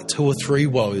after like 2 or 3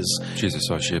 woes... She's a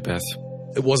sociopath.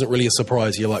 It wasn't really a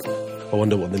surprise. You're like, I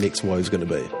wonder what the next woe is going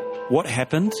to be. What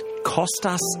happened cost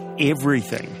us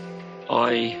everything.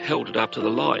 I held it up to the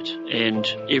light and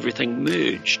everything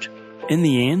merged. In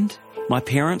the end, my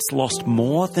parents lost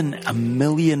more than $1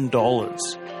 million.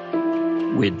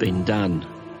 We'd been done.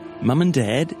 Mum and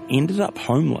Dad ended up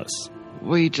homeless.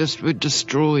 We just were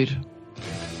destroyed.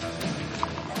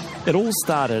 It all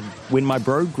started when my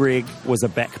bro Greg was a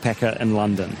backpacker in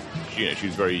London.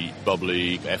 She's very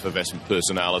bubbly, effervescent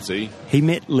personality. He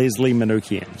met Leslie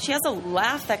Manookian. She has a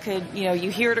laugh that could, you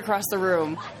hear it across the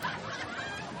room.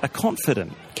 A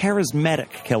confident, charismatic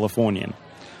Californian.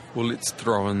 Well, let's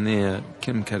throw in there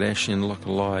Kim Kardashian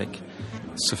look-alike,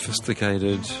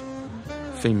 sophisticated,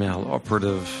 female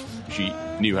operative. She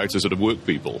knew how to sort of work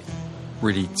people.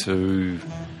 Ready to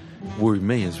woo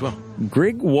me as well.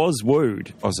 Greg was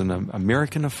wooed. I was an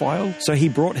Americanophile. So he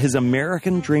brought his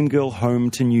American dream girl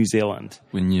home to New Zealand.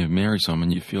 When you marry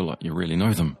someone, you feel like you really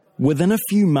know them. Within a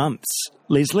few months,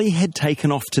 Leslie had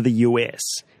taken off to the US,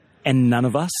 and none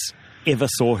of us ever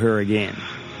saw her again.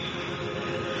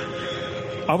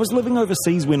 I was living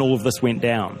overseas when all of this went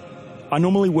down. I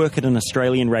normally work at an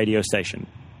Australian radio station,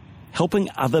 helping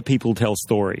other people tell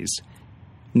stories.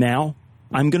 Now,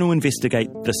 I'm going to investigate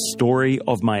the story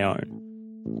of my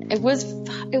own. It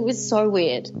was so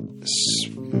weird.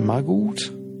 Smuggled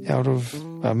out of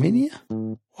Armenia?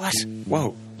 What?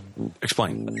 Whoa.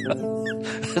 Explain.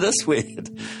 It is weird.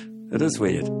 It is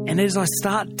weird. And as I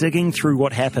start digging through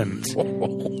what happened,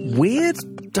 weird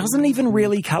doesn't even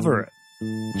really cover it.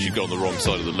 She got on the wrong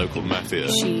side of the local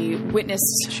mafia. She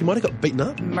witnessed... She might have got beaten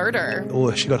up. Murder.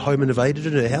 Or she got home invaded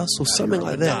in her house or something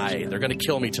like that. Die. They're going to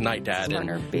kill me tonight, Dad.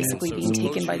 Basically being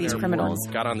taken by these criminals.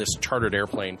 Got on this chartered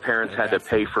airplane. Parents had to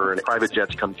pay for a private jet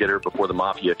to come get her before the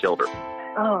mafia killed her.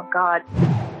 Oh, God.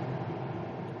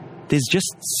 There's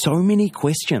just so many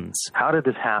questions. How did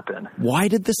this happen? Why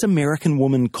did this American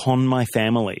woman con my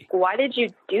family? Why did you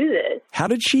do this? How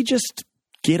did she just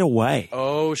get away?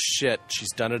 Oh, shit.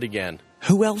 She's done it again.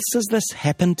 Who else has this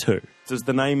happened to? Does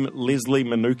the name Leslie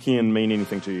Manookian mean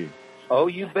anything to you? Oh,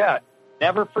 you bet.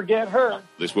 Never forget her.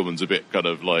 This woman's a bit kind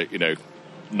of like,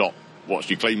 not what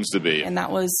she claims to be. And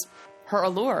that was her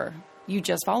allure. You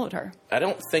just followed her. I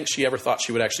don't think she ever thought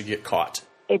she would actually get caught.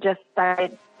 It just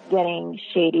started getting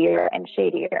shadier and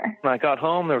shadier. When I got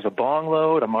home, there was a bong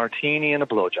load, a martini, and a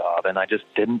blowjob, and I just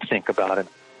didn't think about it.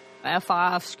 F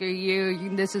off, screw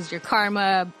you, this is your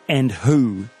karma. And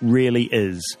who really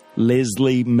is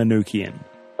Leslie Manookian?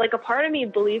 Like, a part of me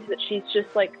believes that she's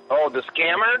just like... Oh, the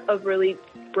scammer? A really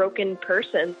broken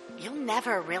person. You'll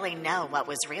never really know what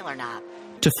was real or not.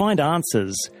 To find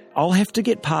answers, I'll have to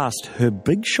get past her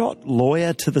big shot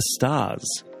lawyer to the stars.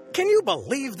 Can you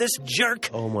believe this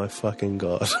jerk? Oh, my fucking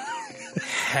God.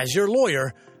 As your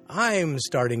lawyer, I'm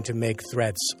starting to make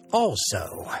threats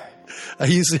also. Are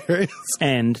you serious?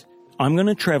 And I'm going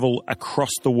to travel across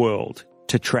the world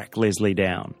to track Leslie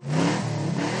down.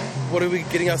 What are we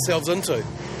getting ourselves into?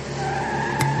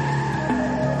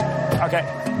 Okay.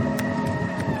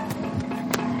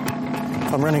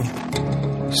 I'm running.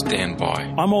 Stand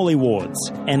by. I'm Ollie Wards,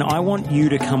 and I want you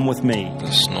to come with me.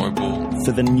 The snowball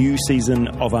for the new season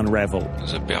of Unravel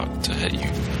is about to hit you.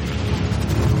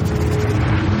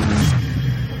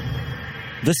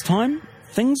 This time,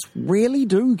 things really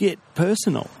do get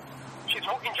personal. She's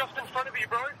home walking just in front of you,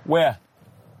 bro. Where?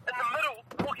 In the middle.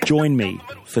 Walking Join me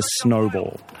for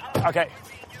Snowball. Okay.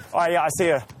 Oh, yeah, I see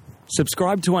her.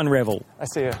 Subscribe to Unravel, I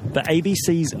see her. the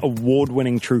ABC's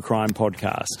award-winning true crime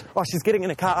podcast, Oh, she's getting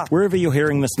in a car. wherever you're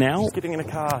hearing this now, She's getting in a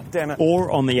car. Damn it.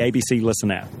 or on the ABC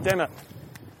Listen app. Damn it.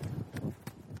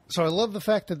 So I love the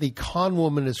fact that the con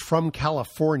woman is from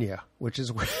California, which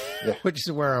is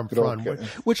where I'm from.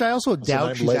 Which I also doubt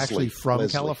name? she's Leslie. actually from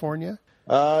Leslie. California.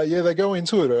 Yeah, they go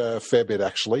into it a fair bit,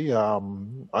 actually. I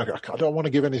don't want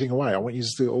to give anything away. I want you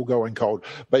to all go in cold.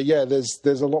 But yeah,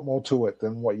 there's a lot more to it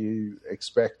than what you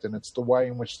expect, and it's the way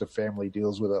in which the family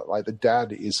deals with it. Like, the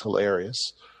dad is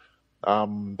hilarious.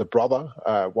 The brother,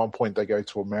 at one point they go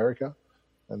to America,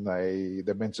 and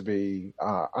they're meant to be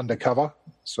undercover,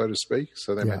 so to speak.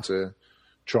 So they're meant to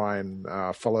try and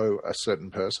follow a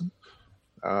certain person.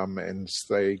 And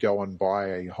they go and buy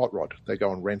a hot rod. They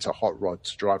go and rent a hot rod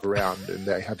to drive around, and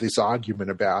they have this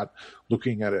argument about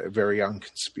looking at it very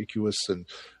inconspicuous and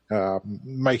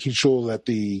making sure that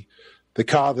the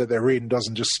car that they're in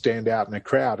doesn't just stand out in a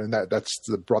crowd. And that's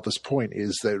the brother's point,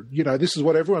 is that, this is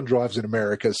what everyone drives in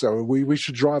America, so we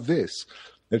should drive this.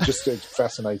 It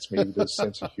fascinates me, the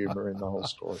sense of humor in the whole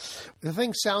story. The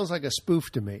thing sounds like a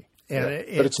spoof to me. And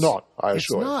but it's not, I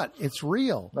assure you. It's not. It's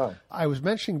real. No. I was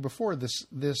mentioning before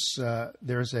there's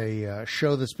a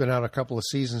show that's been out a couple of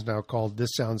seasons now called This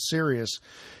Sounds Serious.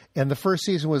 And the first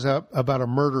season was about a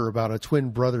murder, about a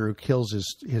twin brother who kills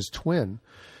his twin.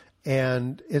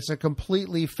 And it's a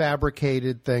completely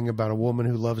fabricated thing about a woman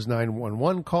who loves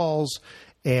 911 calls.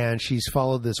 And she's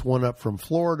followed this one up from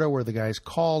Florida where the guy's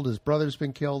called, his brother's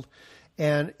been killed.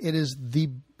 And it is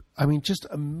just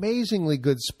amazingly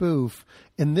good spoof.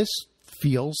 And this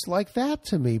feels like that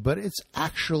to me, but it's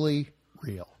actually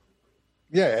real.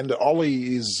 Yeah, and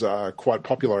Ollie is quite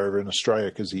popular over in Australia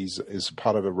because he's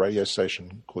part of a radio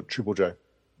station called Triple J.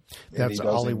 That's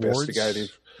Ollie Ward's?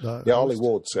 Ollie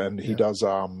Ward's, and he does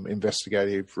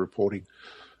investigative reporting.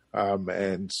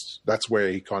 And that's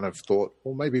where he kind of thought,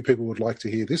 well, maybe people would like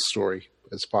to hear this story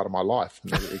as part of my life.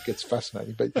 And it gets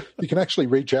fascinating. But you can actually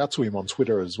reach out to him on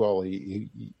Twitter as well. He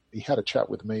had a chat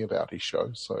with me about his show,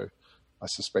 so I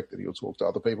suspect that he'll talk to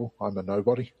other people. I'm a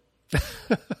nobody.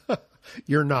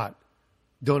 You're not.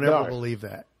 Don't ever believe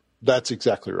that. That's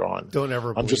exactly right. Don't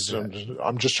ever believe that.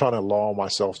 I'm just trying to lower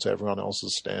myself to everyone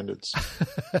else's standards.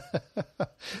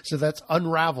 So that's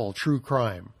Unravel True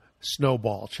Crime.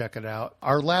 Snowball, check it out.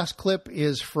 Our last clip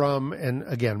is from, and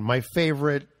again, my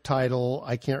favorite title.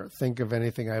 I can't think of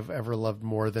anything I've ever loved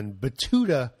more than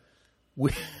Batuta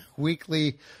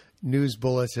Weekly News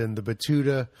Bulletin, the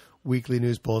Batuta Weekly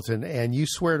News Bulletin. And you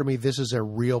swear to me this is a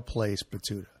real place,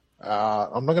 Batuta.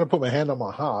 I'm not going to put my hand on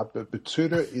my heart, but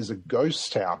Batuta is a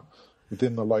ghost town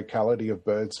within the locality of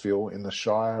Birdsville in the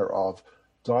Shire of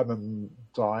Diamantina.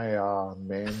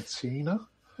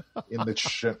 In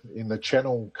the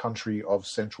Channel Country of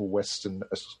central western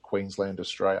Queensland,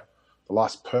 Australia. The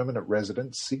last permanent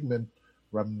resident, Sigmund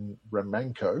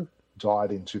Ramanko,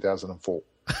 died in 2004.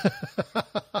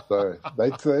 So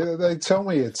they tell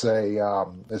me it's a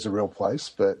real place,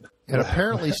 but and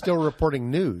apparently still reporting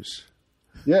news.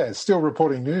 Yeah, it's still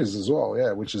reporting news as well.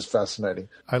 Yeah, which is fascinating.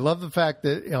 I love the fact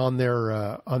that on their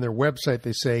website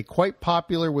they say quite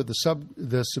popular with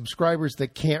the subscribers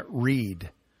that can't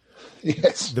read.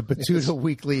 Yes, the Batuta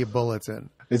Weekly Bulletin.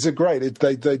 It's a great.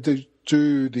 They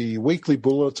do the weekly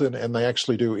bulletin, and they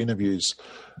actually do interviews.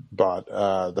 But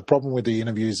the problem with the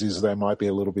interviews is they might be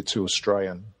a little bit too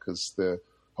Australian because the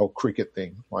whole cricket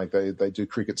thing, like they do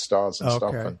cricket stars and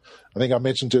stuff. And I think I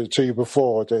mentioned to you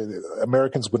before,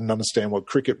 Americans wouldn't understand what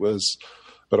cricket was,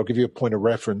 but I'll give you a point of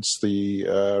reference: the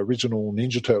original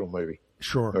Ninja Turtle movie.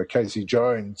 Sure. Casey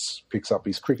Jones picks up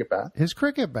his cricket bat. His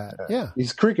cricket bat, yeah.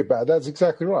 His cricket bat, that's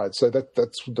exactly right. So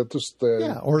that's just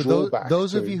the or drawback.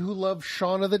 Those of you who love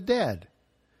Shaun of the Dead.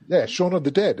 Yeah, Shaun of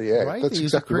the Dead, yeah. Right? That's they exactly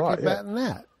use a cricket right. bat in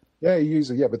that. Yeah, you use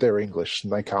it, but they're English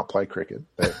and they can't play cricket.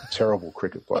 They're terrible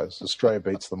cricket players. Australia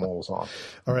beats them all the time.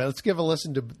 All right, let's give a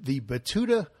listen to the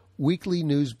Batuta Weekly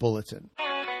News Bulletin.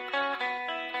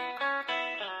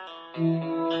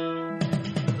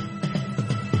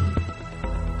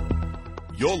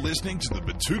 You're listening to the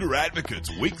Batuta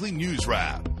Advocates Weekly News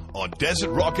Wrap on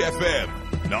Desert Rock FM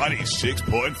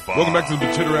 96.5. Welcome back to the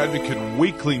Batuta Advocate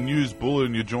Weekly News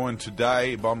Bulletin. You're joined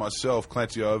today by myself,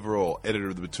 Clancy Overall, editor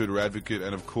of the Batuta Advocate,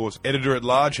 and of course, editor at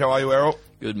large. How are you, Errol?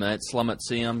 Good, mate. Slum at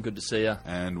Siam. Good to see you.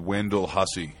 And Wendell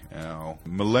Hussey, our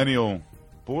millennial,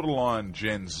 borderline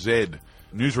Gen Z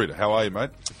newsreader. How are you, mate?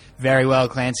 Very well,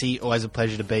 Clancy. Always a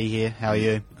pleasure to be here. How are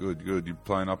you? Good, good. You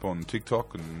playing up on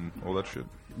TikTok and all that shit?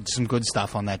 some good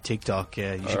stuff on that TikTok.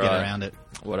 You should get around it.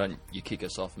 Why don't you kick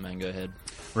us off, Mango Head?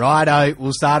 Righto,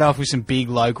 we'll start off with some big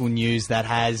local news that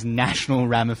has national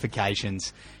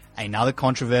ramifications. Another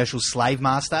controversial slave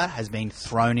master has been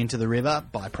thrown into the river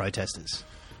by protesters.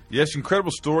 Yes,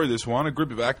 incredible story, this one. A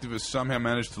group of activists somehow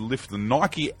managed to lift the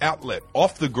Nike outlet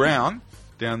off the ground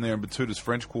down there in Batuta's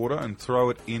French Quarter and throw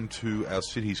it into our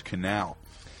city's canal.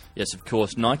 Yes, of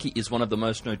course, Nike is one of the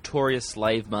most notorious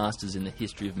slave masters in the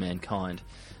history of mankind.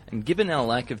 And given our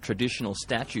lack of traditional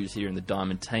statues here in the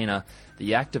Diamantina,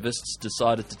 the activists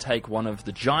decided to take one of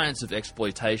the giants of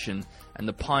exploitation and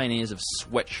the pioneers of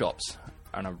sweatshops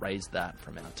and erase that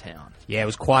from our town. Yeah, it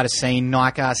was quite a scene.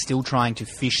 Nike are still trying to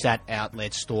fish that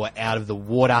outlet store out of the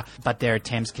water, but their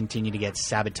attempts continue to get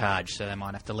sabotaged, so they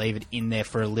might have to leave it in there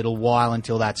for a little while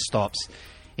until that stops.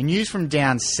 In news from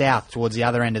down south, towards the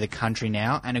other end of the country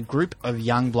now, and a group of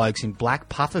young blokes in black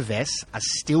puffer vests are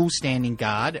still standing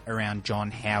guard around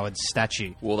John Howard's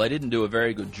statue. Well, they didn't do a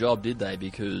very good job, did they?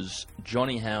 Because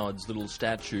Johnny Howard's little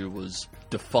statue was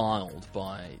defiled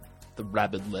by the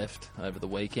rabid left over the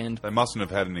weekend. They mustn't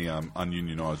have had any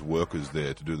ununionised workers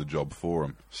there to do the job for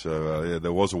them. So,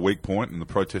 there was a weak point and the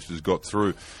protesters got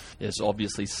through. Yes,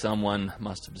 obviously someone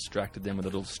must have distracted them with a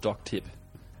little stock tip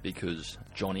because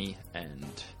Johnny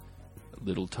and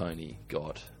little Tony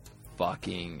got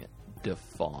fucking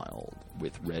defiled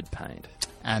with red paint.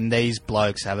 And these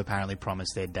blokes have apparently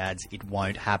promised their dads it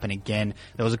won't happen again.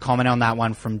 There was a comment on that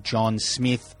one from John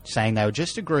Smith saying they were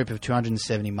just a group of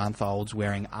 270-month-olds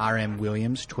wearing RM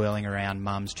Williams twirling around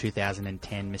Mum's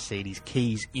 2010 Mercedes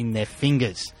keys in their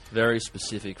fingers. Very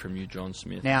specific from you, John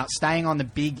Smith. Now, staying on the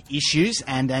big issues,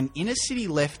 and an inner-city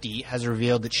lefty has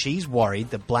revealed that she's worried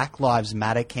the Black Lives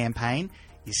Matter campaign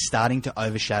is starting to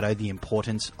overshadow the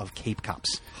importance of keep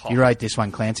cups. You wrote this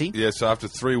one, Clancy. Yes, after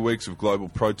 3 weeks of global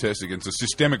protests against the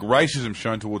systemic racism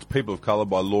shown towards people of colour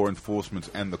by law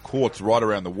enforcement and the courts right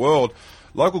around the world,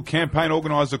 local campaign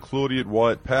organiser Claudia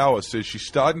Wyatt Power says she's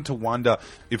starting to wonder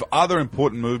if other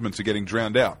important movements are getting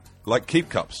drowned out, like keep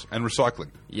cups and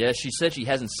recycling. Yeah, she said she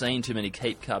hasn't seen too many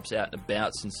keep cups out and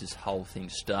about since this whole thing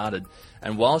started.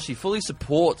 And while she fully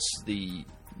supports the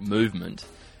movement,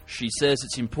 she says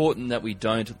it's important that we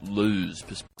don't lose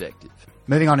perspective.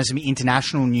 Moving on to some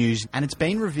international news, and it's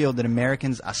been revealed that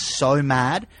Americans are so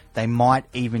mad they might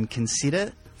even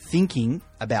consider thinking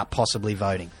about possibly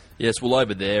voting. Yes, well,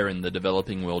 over there in the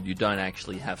developing world, you don't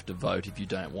actually have to vote if you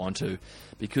don't want to,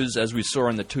 because as we saw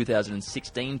in the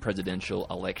 2016 presidential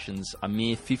elections, a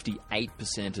mere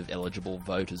 58% of eligible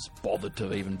voters bothered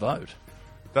to even vote.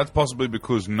 That's possibly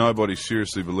because nobody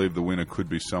seriously believed the winner could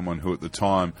be someone who at the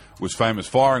time was famous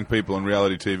firing people on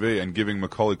reality TV and giving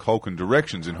Macaulay Culkin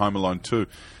directions in Home Alone 2.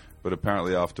 But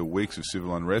apparently after weeks of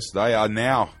civil unrest, they are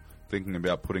now thinking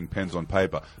about putting pens on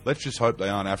paper. Let's just hope they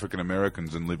aren't African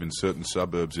Americans and live in certain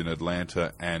suburbs in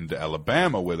Atlanta and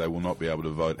Alabama where they will not be able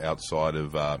to vote outside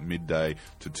of midday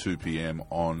to 2 p.m.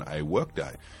 on a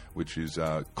workday, which is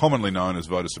commonly known as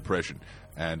voter suppression.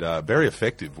 And very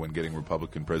effective when getting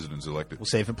Republican presidents elected. We'll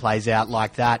see if it plays out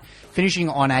like that. Finishing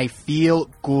on a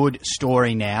feel-good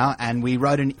story now, and we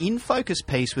wrote an In Focus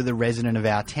piece with a resident of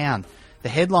our town. The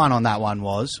headline on that one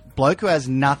was, bloke who has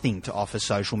nothing to offer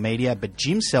social media but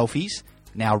gym selfies,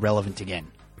 now relevant again.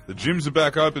 The gyms are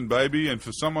back open, baby, and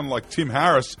for someone like Tim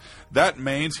Harris, that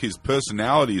means his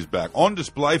personality is back, on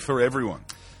display for everyone.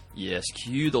 Yes,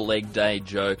 cue the leg day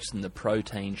jokes and the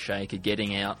protein shaker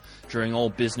getting out during all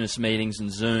business meetings and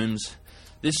Zooms.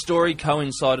 This story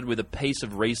coincided with a piece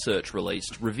of research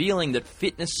released, revealing that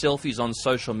fitness selfies on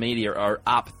social media are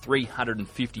up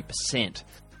 350%.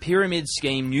 Pyramid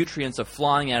scheme nutrients are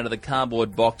flying out of the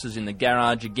cardboard boxes in the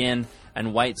garage again,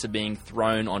 and weights are being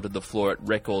thrown onto the floor at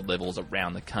record levels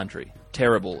around the country.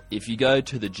 Terrible. If you go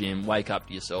to the gym, wake up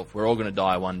to yourself. We're all going to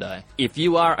die one day. If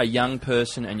you are a young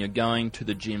person and you're going to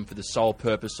the gym for the sole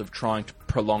purpose of trying to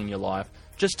prolong your life,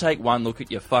 just take one look at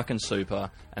your fucking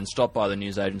super and stop by the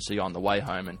news agency on the way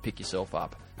home and pick yourself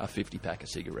up a 50-pack of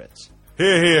cigarettes.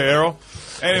 Here, Errol.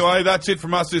 Anyway, that's it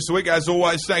from us this week. As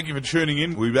always, thank you for tuning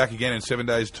in. We'll be back again in 7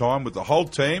 days' time with the whole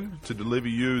team to deliver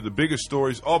you the biggest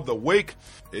stories of the week.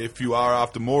 If you are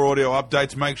after more audio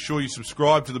updates, make sure you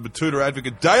subscribe to the Batuta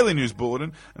Advocate Daily News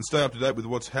Bulletin and stay up to date with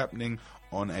what's happening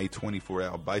on a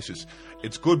 24-hour basis.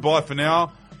 It's goodbye for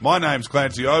now. My name's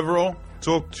Clancy Overall.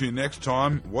 Talk to you next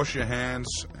time. Wash your hands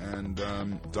and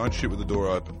don't shit with the door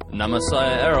open. Nama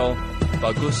saya Errol.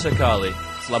 Bagus sekali.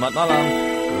 Selamat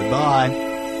malam. Goodbye.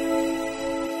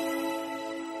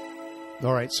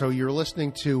 All right, so you're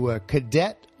listening to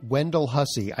Cadet Wendell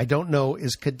Hussey. I don't know,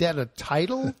 is Cadet a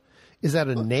title? Is that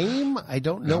a name? I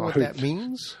don't know what that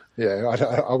means. Yeah,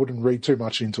 I wouldn't read too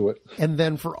much into it. And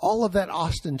then for all of that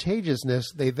ostentatiousness,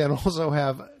 they then also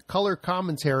have color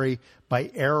commentary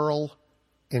by Errol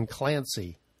and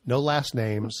Clancy. No last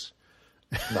names.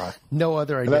 No. No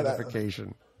other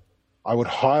identification. I would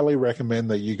highly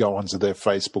recommend that you go onto their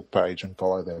Facebook page and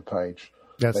follow their page.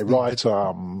 They write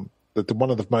that one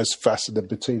of the most fascinating,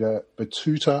 the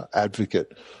Batuta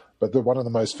Advocate. But one of the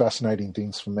most fascinating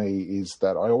things for me is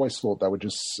that I always thought they were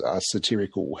just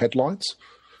satirical headlines.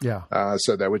 Yeah.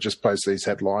 So they would just post these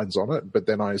headlines on it. But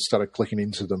then I started clicking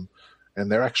into them,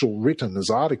 and they're actual written as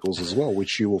articles as well,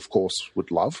 which you, of course,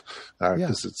 would love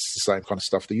because it's the same kind of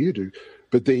stuff that you do.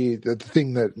 But the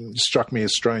thing that struck me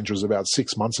as strange was about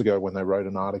 6 months ago when they wrote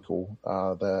an article,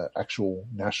 the actual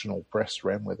national press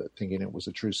ran with it, thinking it was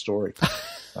a true story.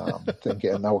 And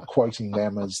they were quoting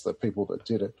them as the people that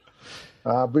did it.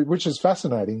 Which is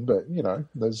fascinating, but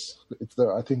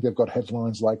I think they've got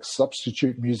headlines like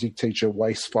 "Substitute music teacher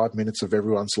wastes 5 minutes of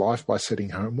everyone's life by setting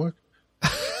homework."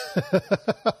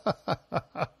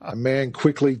 A man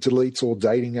quickly deletes all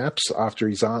dating apps after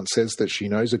his aunt says that she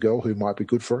knows a girl who might be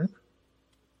good for him.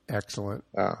 Excellent.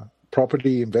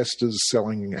 Property investors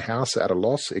selling a house at a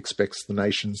loss expects the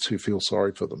nations to feel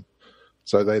sorry for them.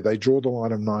 So they draw the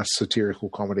line of nice satirical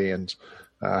comedy, and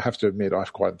I have to admit I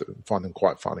find them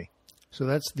quite funny. So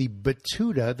that's the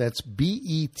Batuta. That's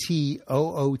Betoota,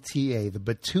 the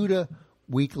Batuta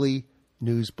Weekly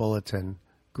News Bulletin.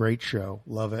 Great show.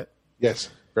 Love it. Yes,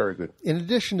 very good. In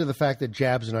addition to the fact that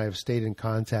Jabs and I have stayed in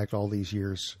contact all these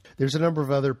years, there's a number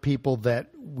of other people that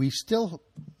we still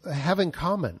have in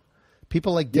common.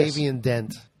 People like Davian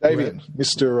Dent. Davian,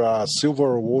 Mr.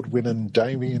 Silver Award winning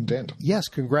Davian Dent. Yes,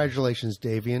 congratulations,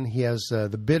 Davian. He has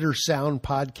the Bitter Sound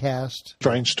podcast.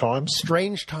 Strange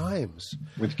Times.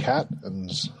 With Kat and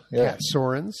Kat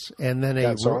Sorens. And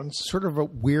then sort of a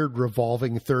weird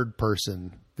revolving third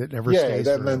person that never stays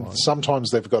very long. Sometimes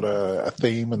they've got a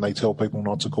theme and they tell people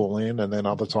not to call in, and then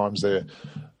other times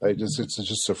it's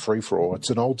just a free-for-all. It's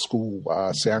an old-school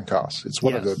soundcast. It's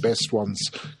one of the best ones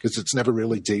because it's never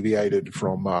really deviated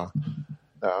from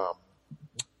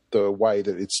the way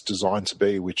that it's designed to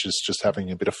be, which is just having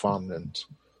a bit of fun. And,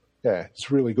 it's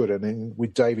really good. And then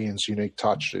with Davian's unique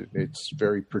touch, it's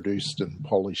very produced and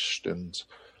polished. And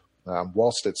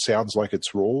whilst it sounds like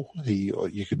it's raw,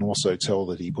 you can also tell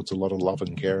that he puts a lot of love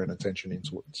and care and attention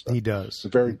into it. So he does. He's a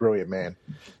very brilliant man.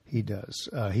 He does.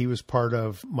 He was part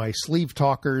of my Sleeve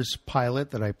Talkers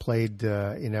pilot that I played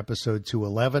in episode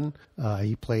 211.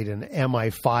 He played an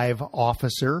MI5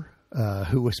 officer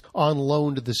who was on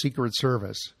loan to the Secret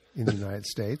Service in the United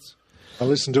States. I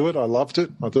listened to it. I loved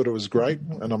it. I thought it was great,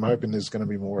 and I'm hoping there's going to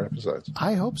be more episodes.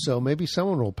 I hope so. Maybe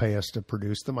someone will pay us to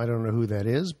produce them. I don't know who that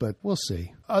is, but we'll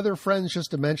see. Other friends,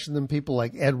 just to mention them, people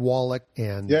like Ed Wallach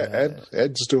and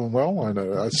Ed's doing well. I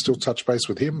know. I still touch base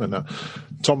with him, and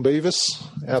Tom Beavis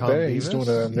out there. He's doing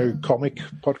a new comic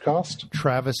podcast.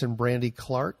 Travis and Brandy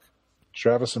Clark.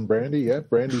 Travis and Brandy,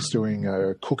 Brandy's doing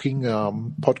a cooking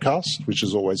podcast, which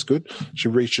is always good. She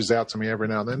reaches out to me every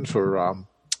now and then for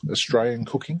Australian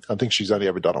cooking. I think she's only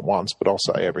ever done it once, but I'll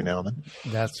say every now and then.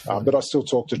 That's fun. But I still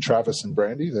talk to Travis and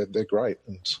Brandy. They're great.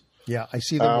 And I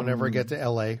see them whenever I get to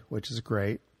LA, which is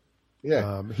great.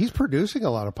 Yeah. He's producing a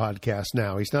lot of podcasts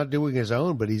now. He's not doing his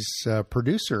own, but he's a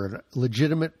producer, a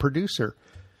legitimate producer.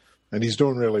 And he's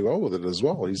doing really well with it as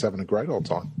well. He's having a great old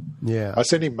time. Yeah. I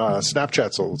send him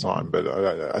Snapchats all the time, but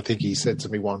I think he said to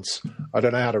me once, I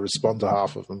don't know how to respond to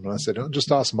half of them. And I said,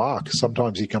 just ask Mark.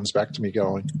 Sometimes he comes back to me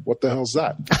going, what the hell's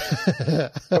that?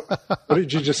 What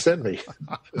did you just send me?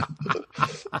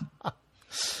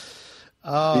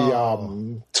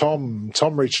 Tom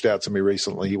reached out to me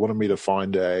recently. He wanted me to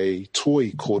find a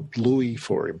toy called Bluey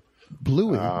for him.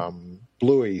 Bluey?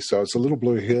 Bluey. So it's a little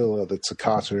blue hill that's a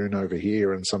cartoon over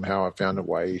here, and somehow I found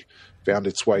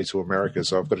its way to America.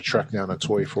 So I've got to track down a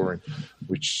toy for him,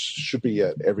 which should be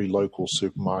at every local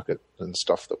supermarket and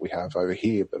stuff that we have over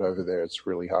here. But over there, it's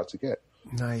really hard to get.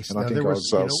 Nice. And I think I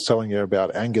was telling you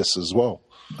about Angus as well.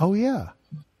 Oh, yeah.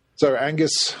 So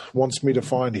Angus wants me to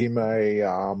find him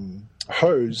a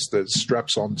hose that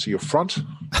straps onto your front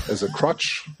as a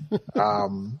crutch.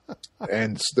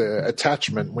 And the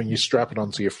attachment, when you strap it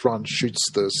onto your front, shoots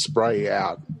the spray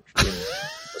out in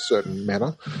a certain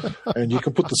manner. And you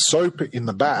can put the soap in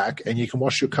the back and you can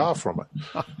wash your car from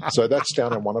it. So that's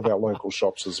down in one of our local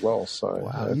shops as well. So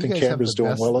I think Canberra's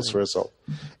doing well as a result.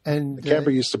 And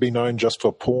Canberra used to be known just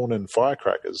for porn and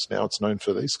firecrackers. Now it's known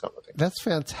for these kind of things. That's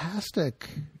fantastic.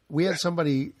 We had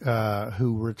somebody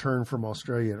who returned from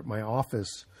Australia at my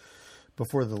office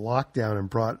before the lockdown and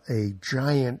brought a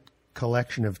giant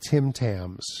collection of Tim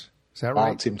Tams. Is that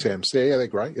right? Tim Tams. Yeah, they're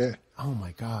great, yeah. Oh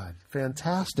my God,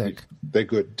 fantastic! They're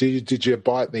good. Did you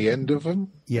bite the end of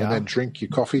them? Yeah. And then drink your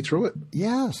coffee through it?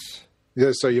 Yes.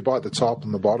 Yeah, so you bite the top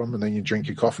and the bottom, and then you drink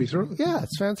your coffee through it? Yeah,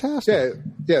 it's fantastic.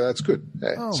 Yeah, that's good.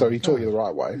 Yeah. Oh So my he taught God. you the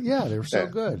right way. Yeah, they were so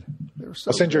good. They were so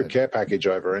I'll send you a good. care package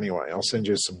over anyway. I'll send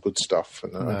you some good stuff.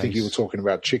 And I think you were talking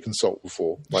about chicken salt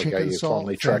before, like how Chicken you salt,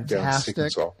 finally tracked down fantastic. chicken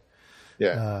salt.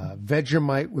 Yeah.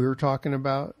 Vegemite we were talking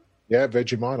about. Yeah,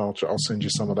 Vegemite. I'll send you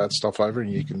some of that stuff over,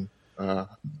 and you can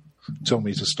tell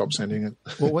me to stop sending it.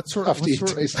 Well, what sort after you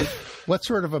taste it. what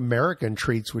sort of American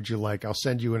treats would you like? I'll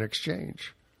send you in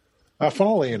exchange.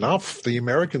 Funnily enough, the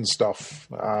American stuff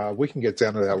we can get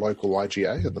down at our local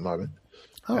IGA at the moment,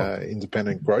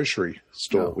 independent grocery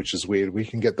store, which is weird. We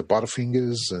can get the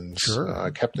Butterfingers and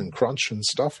Captain Crunch and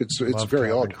stuff. It's Love very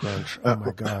Captain odd. Crunch. Oh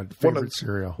my God, favorite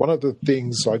cereal. One of the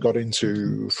things I got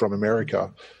into from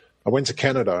America, I went to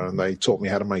Canada and they taught me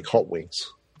how to make hot wings.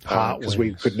 Because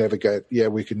we could never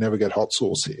get hot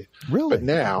sauce here. Really? But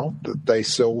now they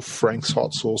sell Frank's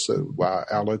hot sauce at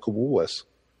our local Woolworths.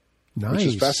 Nice. Which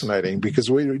is fascinating because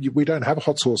we don't have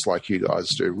hot sauce like you guys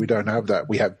do. We don't have that.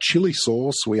 We have chili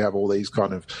sauce. We have all these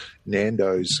kind of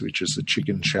Nando's, which is a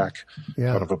chicken shack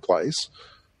kind of a place.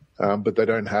 But they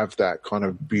don't have that kind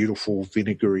of beautiful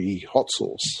vinegary hot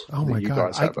sauce Oh my that you God!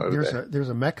 guys have over there. There's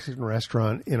a Mexican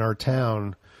restaurant in our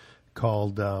town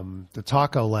called the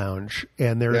Taco Lounge,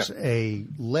 and there's a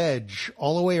ledge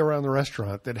all the way around the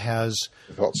restaurant that has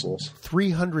hot sauce.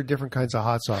 300 different kinds of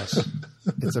hot sauce.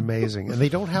 It's amazing, and they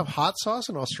don't have hot sauce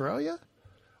in Australia.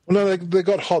 Well, no, they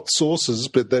got hot sauces,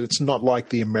 but that it's not like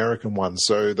the American ones.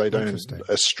 So they don't.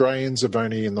 Australians have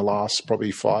only in the last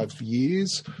probably 5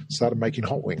 years started making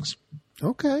hot wings.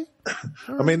 Okay.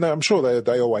 I mean, I'm sure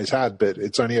they always had, but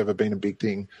it's only ever been a big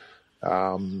thing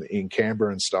in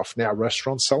Canberra and stuff. Now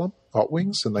restaurants sell them, hot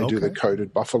wings, and they do the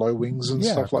coated buffalo wings and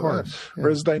stuff like that.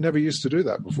 Whereas they never used to do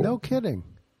that before. No kidding.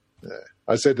 Yeah.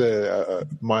 I said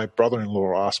my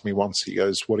brother-in-law asked me once, he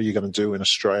goes, what are you going to do in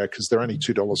Australia? Because they're only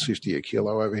 $2.50 a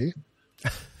kilo over here.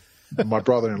 And my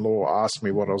brother-in-law asked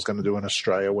me what I was going to do in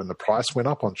Australia when the price went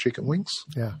up on chicken wings.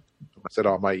 Yeah. I said,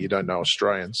 oh, mate, you don't know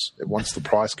Australians. Once the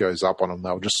price goes up on them,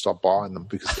 they'll just stop buying them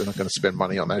because they're not going to spend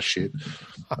money on that shit.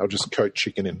 They'll just coat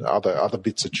chicken in, other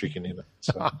bits of chicken in it.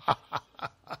 So.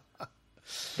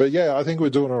 But, yeah, I think we're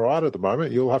doing all right at the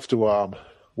moment. You'll have to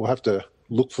we'll have to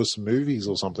look for some movies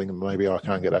or something that maybe I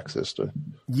can't get access to.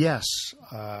 Yes.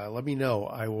 Let me know.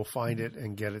 I will find it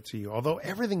and get it to you. Although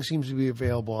everything seems to be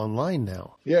available online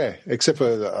now. Yeah, except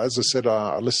for, as I said,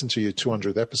 I listened to your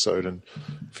 200th episode, and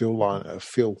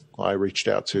Phil I reached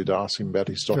out to ask him about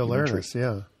his documentary. Phil Ernest,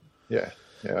 yeah.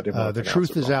 Yeah, I didn't want to The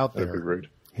Truth Is Out That'd There. be rude.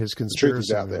 His The Truth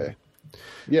conspiracy. Is Out There.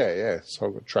 Yeah, so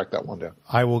I'll track that one down.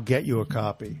 I will get you a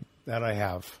copy. That I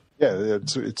have. Yeah,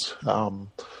 it's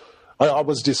I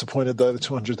was disappointed, though, the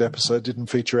 200th episode didn't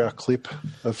feature our clip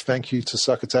of thank you to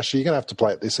Succotash. You're going to have to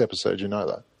play it this episode, you know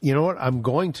that. You know what? I'm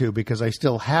going to, because I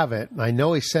still have it. I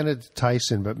know he sent it to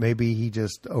Tyson, but maybe he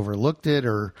just overlooked it,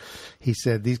 or he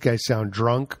said, these guys sound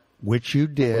drunk, which you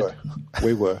did.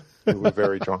 We were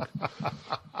very drunk.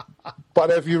 But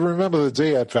if you remember the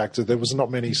Diad Factor, there was not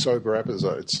many sober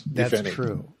episodes, That's if any.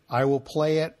 true. I will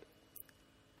play it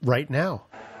right now.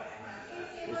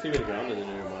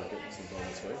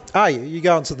 Oh, you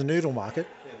going to the noodle market?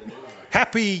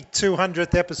 Happy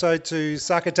 200th episode to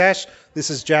Succotash. This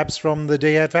is Jabs from the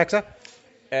Diad Factor.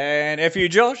 And F you,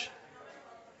 Josh.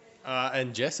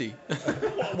 And Jesse.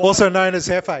 Also known as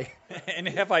Hefe. And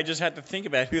Hefe just had to think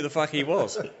about who the fuck he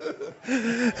was. Yo,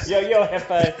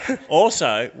 Hefe.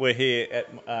 Also, we're here at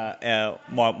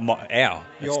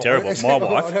it's terrible. My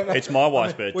wife. It's my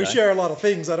wife's birthday. We share a lot of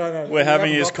things. I don't know. We're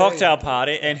having his cocktail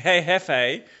party, and hey,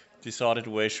 Hefe decided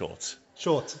to wear shorts.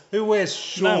 Shorts. Who wears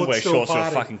shorts? No one wears to a shorts to a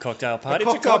party? fucking cocktail party.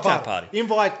 It's a cocktail party.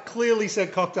 Invite clearly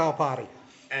said cocktail party.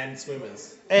 And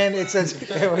swimmers. And it says. And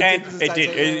it did.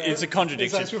 It's a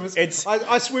contradiction.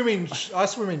 I swim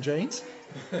in jeans.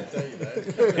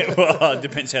 Well, it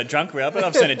depends how drunk we are, but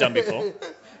I've seen it done before.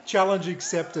 Challenge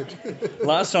accepted.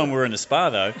 Last time we were in a spa,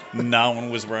 though, no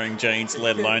one was wearing jeans,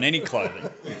 let alone any clothing.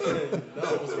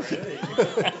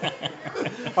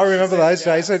 I remember those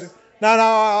days. I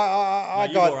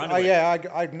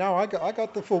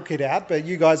got the full kit out, but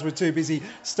you guys were too busy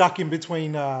stuck in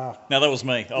between. No, that was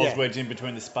me. I was wedged in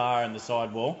between the spa and the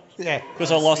sidewall. Yeah,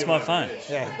 because I lost my phone.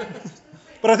 Yeah.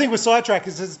 But I think we're sidetracked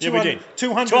because it's 200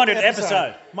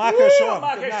 episode. Marco Sean.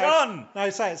 Marco Sean. No,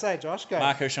 say it, Josh. Go.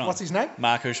 Marco Sean. What's his name?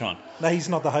 Marco Sean. No, he's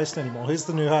not the host anymore. Who's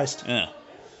the new host? Yeah.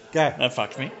 Go. That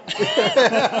fucked me.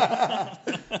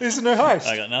 Who's the new host?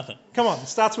 I got nothing. Come on, it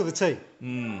starts with a T.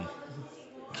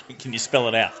 Can you spell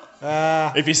it out?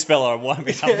 If you spell it, I won't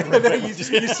be able to No, remember. you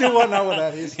still won't know what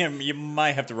that is. Yeah, you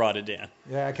may have to write it down.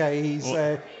 Yeah, okay, he's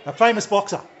a famous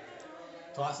boxer.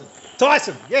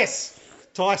 Tyson. Yes.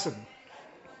 Tyson.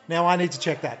 Now I need to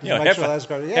check that. Yeah, make sure Heffer. that's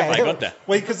correct. Heffer, I got that.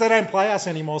 Well, because they don't play us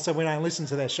anymore, so we don't listen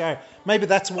to their show. Maybe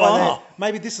that's why.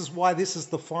 Maybe this is why this is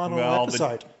the final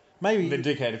episode. Maybe the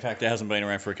decade factor hasn't been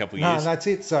around for a couple of no, years. that's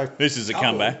it. So this is a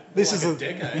comeback. This is a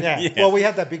decade. Yeah. Well, we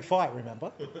had that big fight.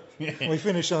 Remember? We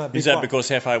finished on that big Is that fight. because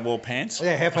Hefe wore pants?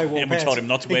 Yeah, Hefe wore pants. We told him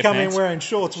not to wear He come pants. in wearing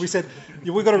shorts. We said,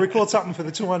 we've got to record something for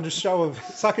the 200th show of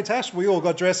Succotash. We all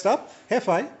got dressed up.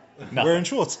 Hefe wearing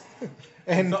shorts.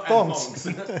 And thongs.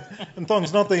 And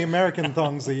thongs, not the American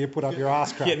thongs that you put up your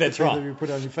ass crack. Yeah, that's the right. That you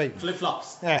put on your feet.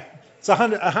 Flip-flops. Yeah. It's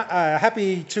a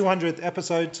happy 200th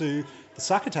episode to the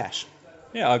Succotash.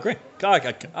 Yeah, I agree.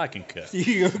 I concur.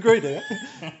 You agree there?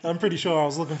 I'm pretty sure I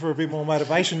was looking for a bit more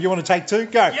motivation. You want to take two?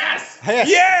 Go. Yes!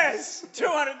 Yes!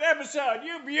 200th episode,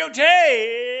 you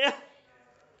beauty!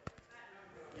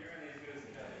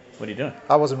 What are you doing?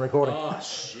 I wasn't recording. Oh,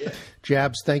 shit.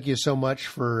 Jabs, thank you so much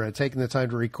for taking the time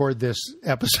to record this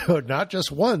episode, not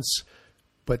just once,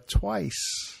 but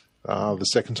twice. The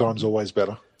second time's always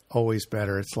better. Always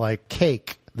better. It's like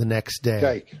cake the next day.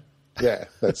 Cake. Yeah,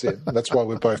 that's it. That's why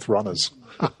we're both runners.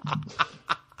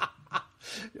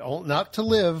 Not to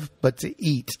live, but to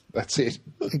eat. That's it.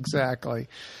 Exactly.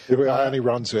 I only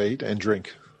run to eat and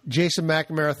drink. Jason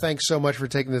McNamara, thanks so much for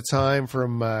taking the time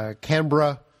from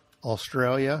Canberra,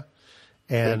 Australia.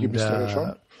 And Thank you, Mr.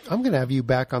 Hershon. I'm going to have you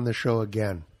back on the show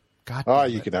again. God Oh,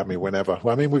 you can have me whenever.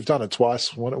 Well, I mean, we've done it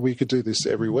twice. We could do this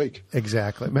every week.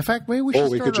 Exactly. In fact, maybe we should Or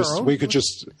we start could our own. we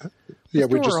just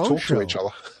talk show. to each other.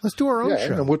 Let's do our own Yeah,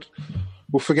 show. and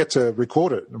we'll forget to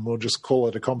record it, and we'll just call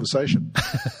it a conversation.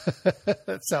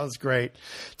 That sounds great.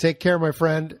 Take care, my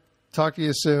friend. Talk to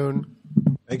you soon.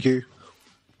 Thank you.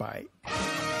 Bye.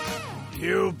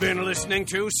 You've been listening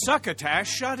to Succotash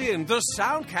Shut In, the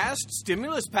Soundcast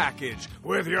Stimulus Package,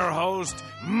 with your host,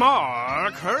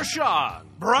 Mark Hershon.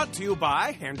 Brought to you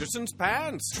by Henderson's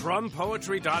Pants,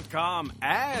 TrumPoetry.com,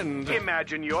 and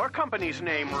Imagine your company's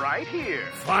name right here.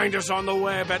 find us on the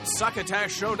web at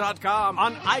succotashshow.com,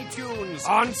 on iTunes,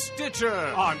 on Stitcher,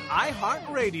 on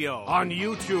iHeartRadio, on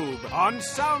YouTube, on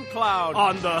SoundCloud,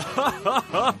 on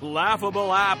the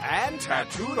Laughable app, and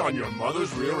tattooed on your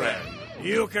mother's rear end.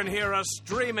 You can hear us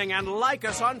streaming and like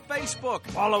us on Facebook.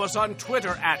 Follow us on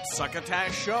Twitter at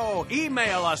Succotash Show.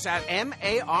 Email us at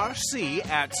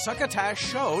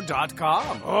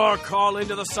marc@succotashshow.com. Or call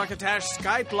into the Succotash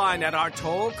Skype line at our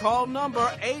toll call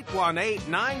number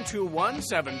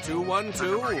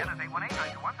 818-921-7212.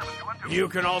 You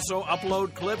can also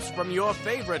upload clips from your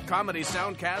favorite comedy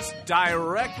soundcast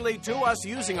directly to us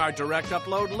using our direct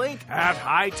upload link at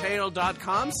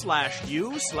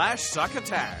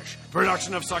hightail.com/u/succotash.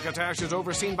 Production of Succotash is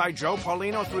overseen by Joe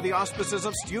Paulino through the auspices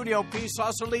of Studio P.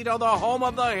 Sausalito, the home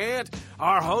of the hit.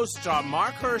 Our hosts are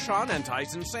Mark Hershon and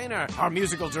Tyson Sainer. Our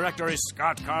musical director is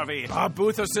Scott Carvey. Our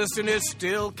booth assistant is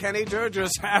still Kenny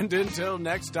Durgis. And until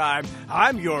next time,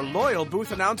 I'm your loyal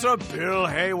booth announcer, Bill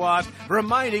Haywatt,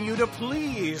 reminding you to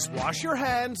please wash your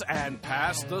hands and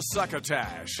pass the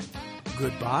Succotash.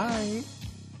 Goodbye.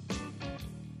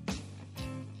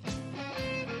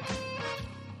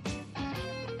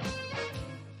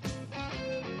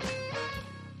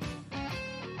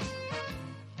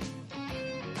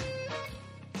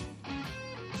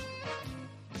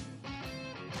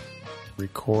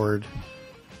 Record.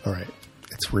 All right.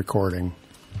 It's recording.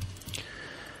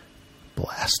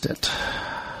 Blast it.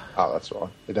 Oh, that's all right.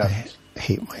 It happens. I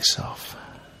hate myself.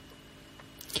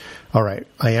 All right.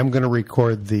 I am going to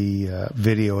record the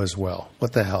video as well.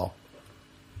 What the hell?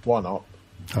 Why not?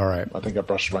 All right. I think I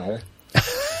brushed my hair.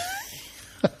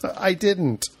 I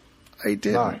didn't.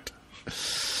 No.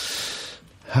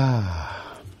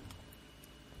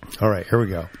 All right. Here we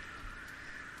go.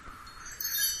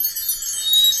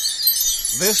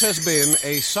 This has been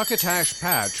a Succotash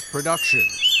Patch production.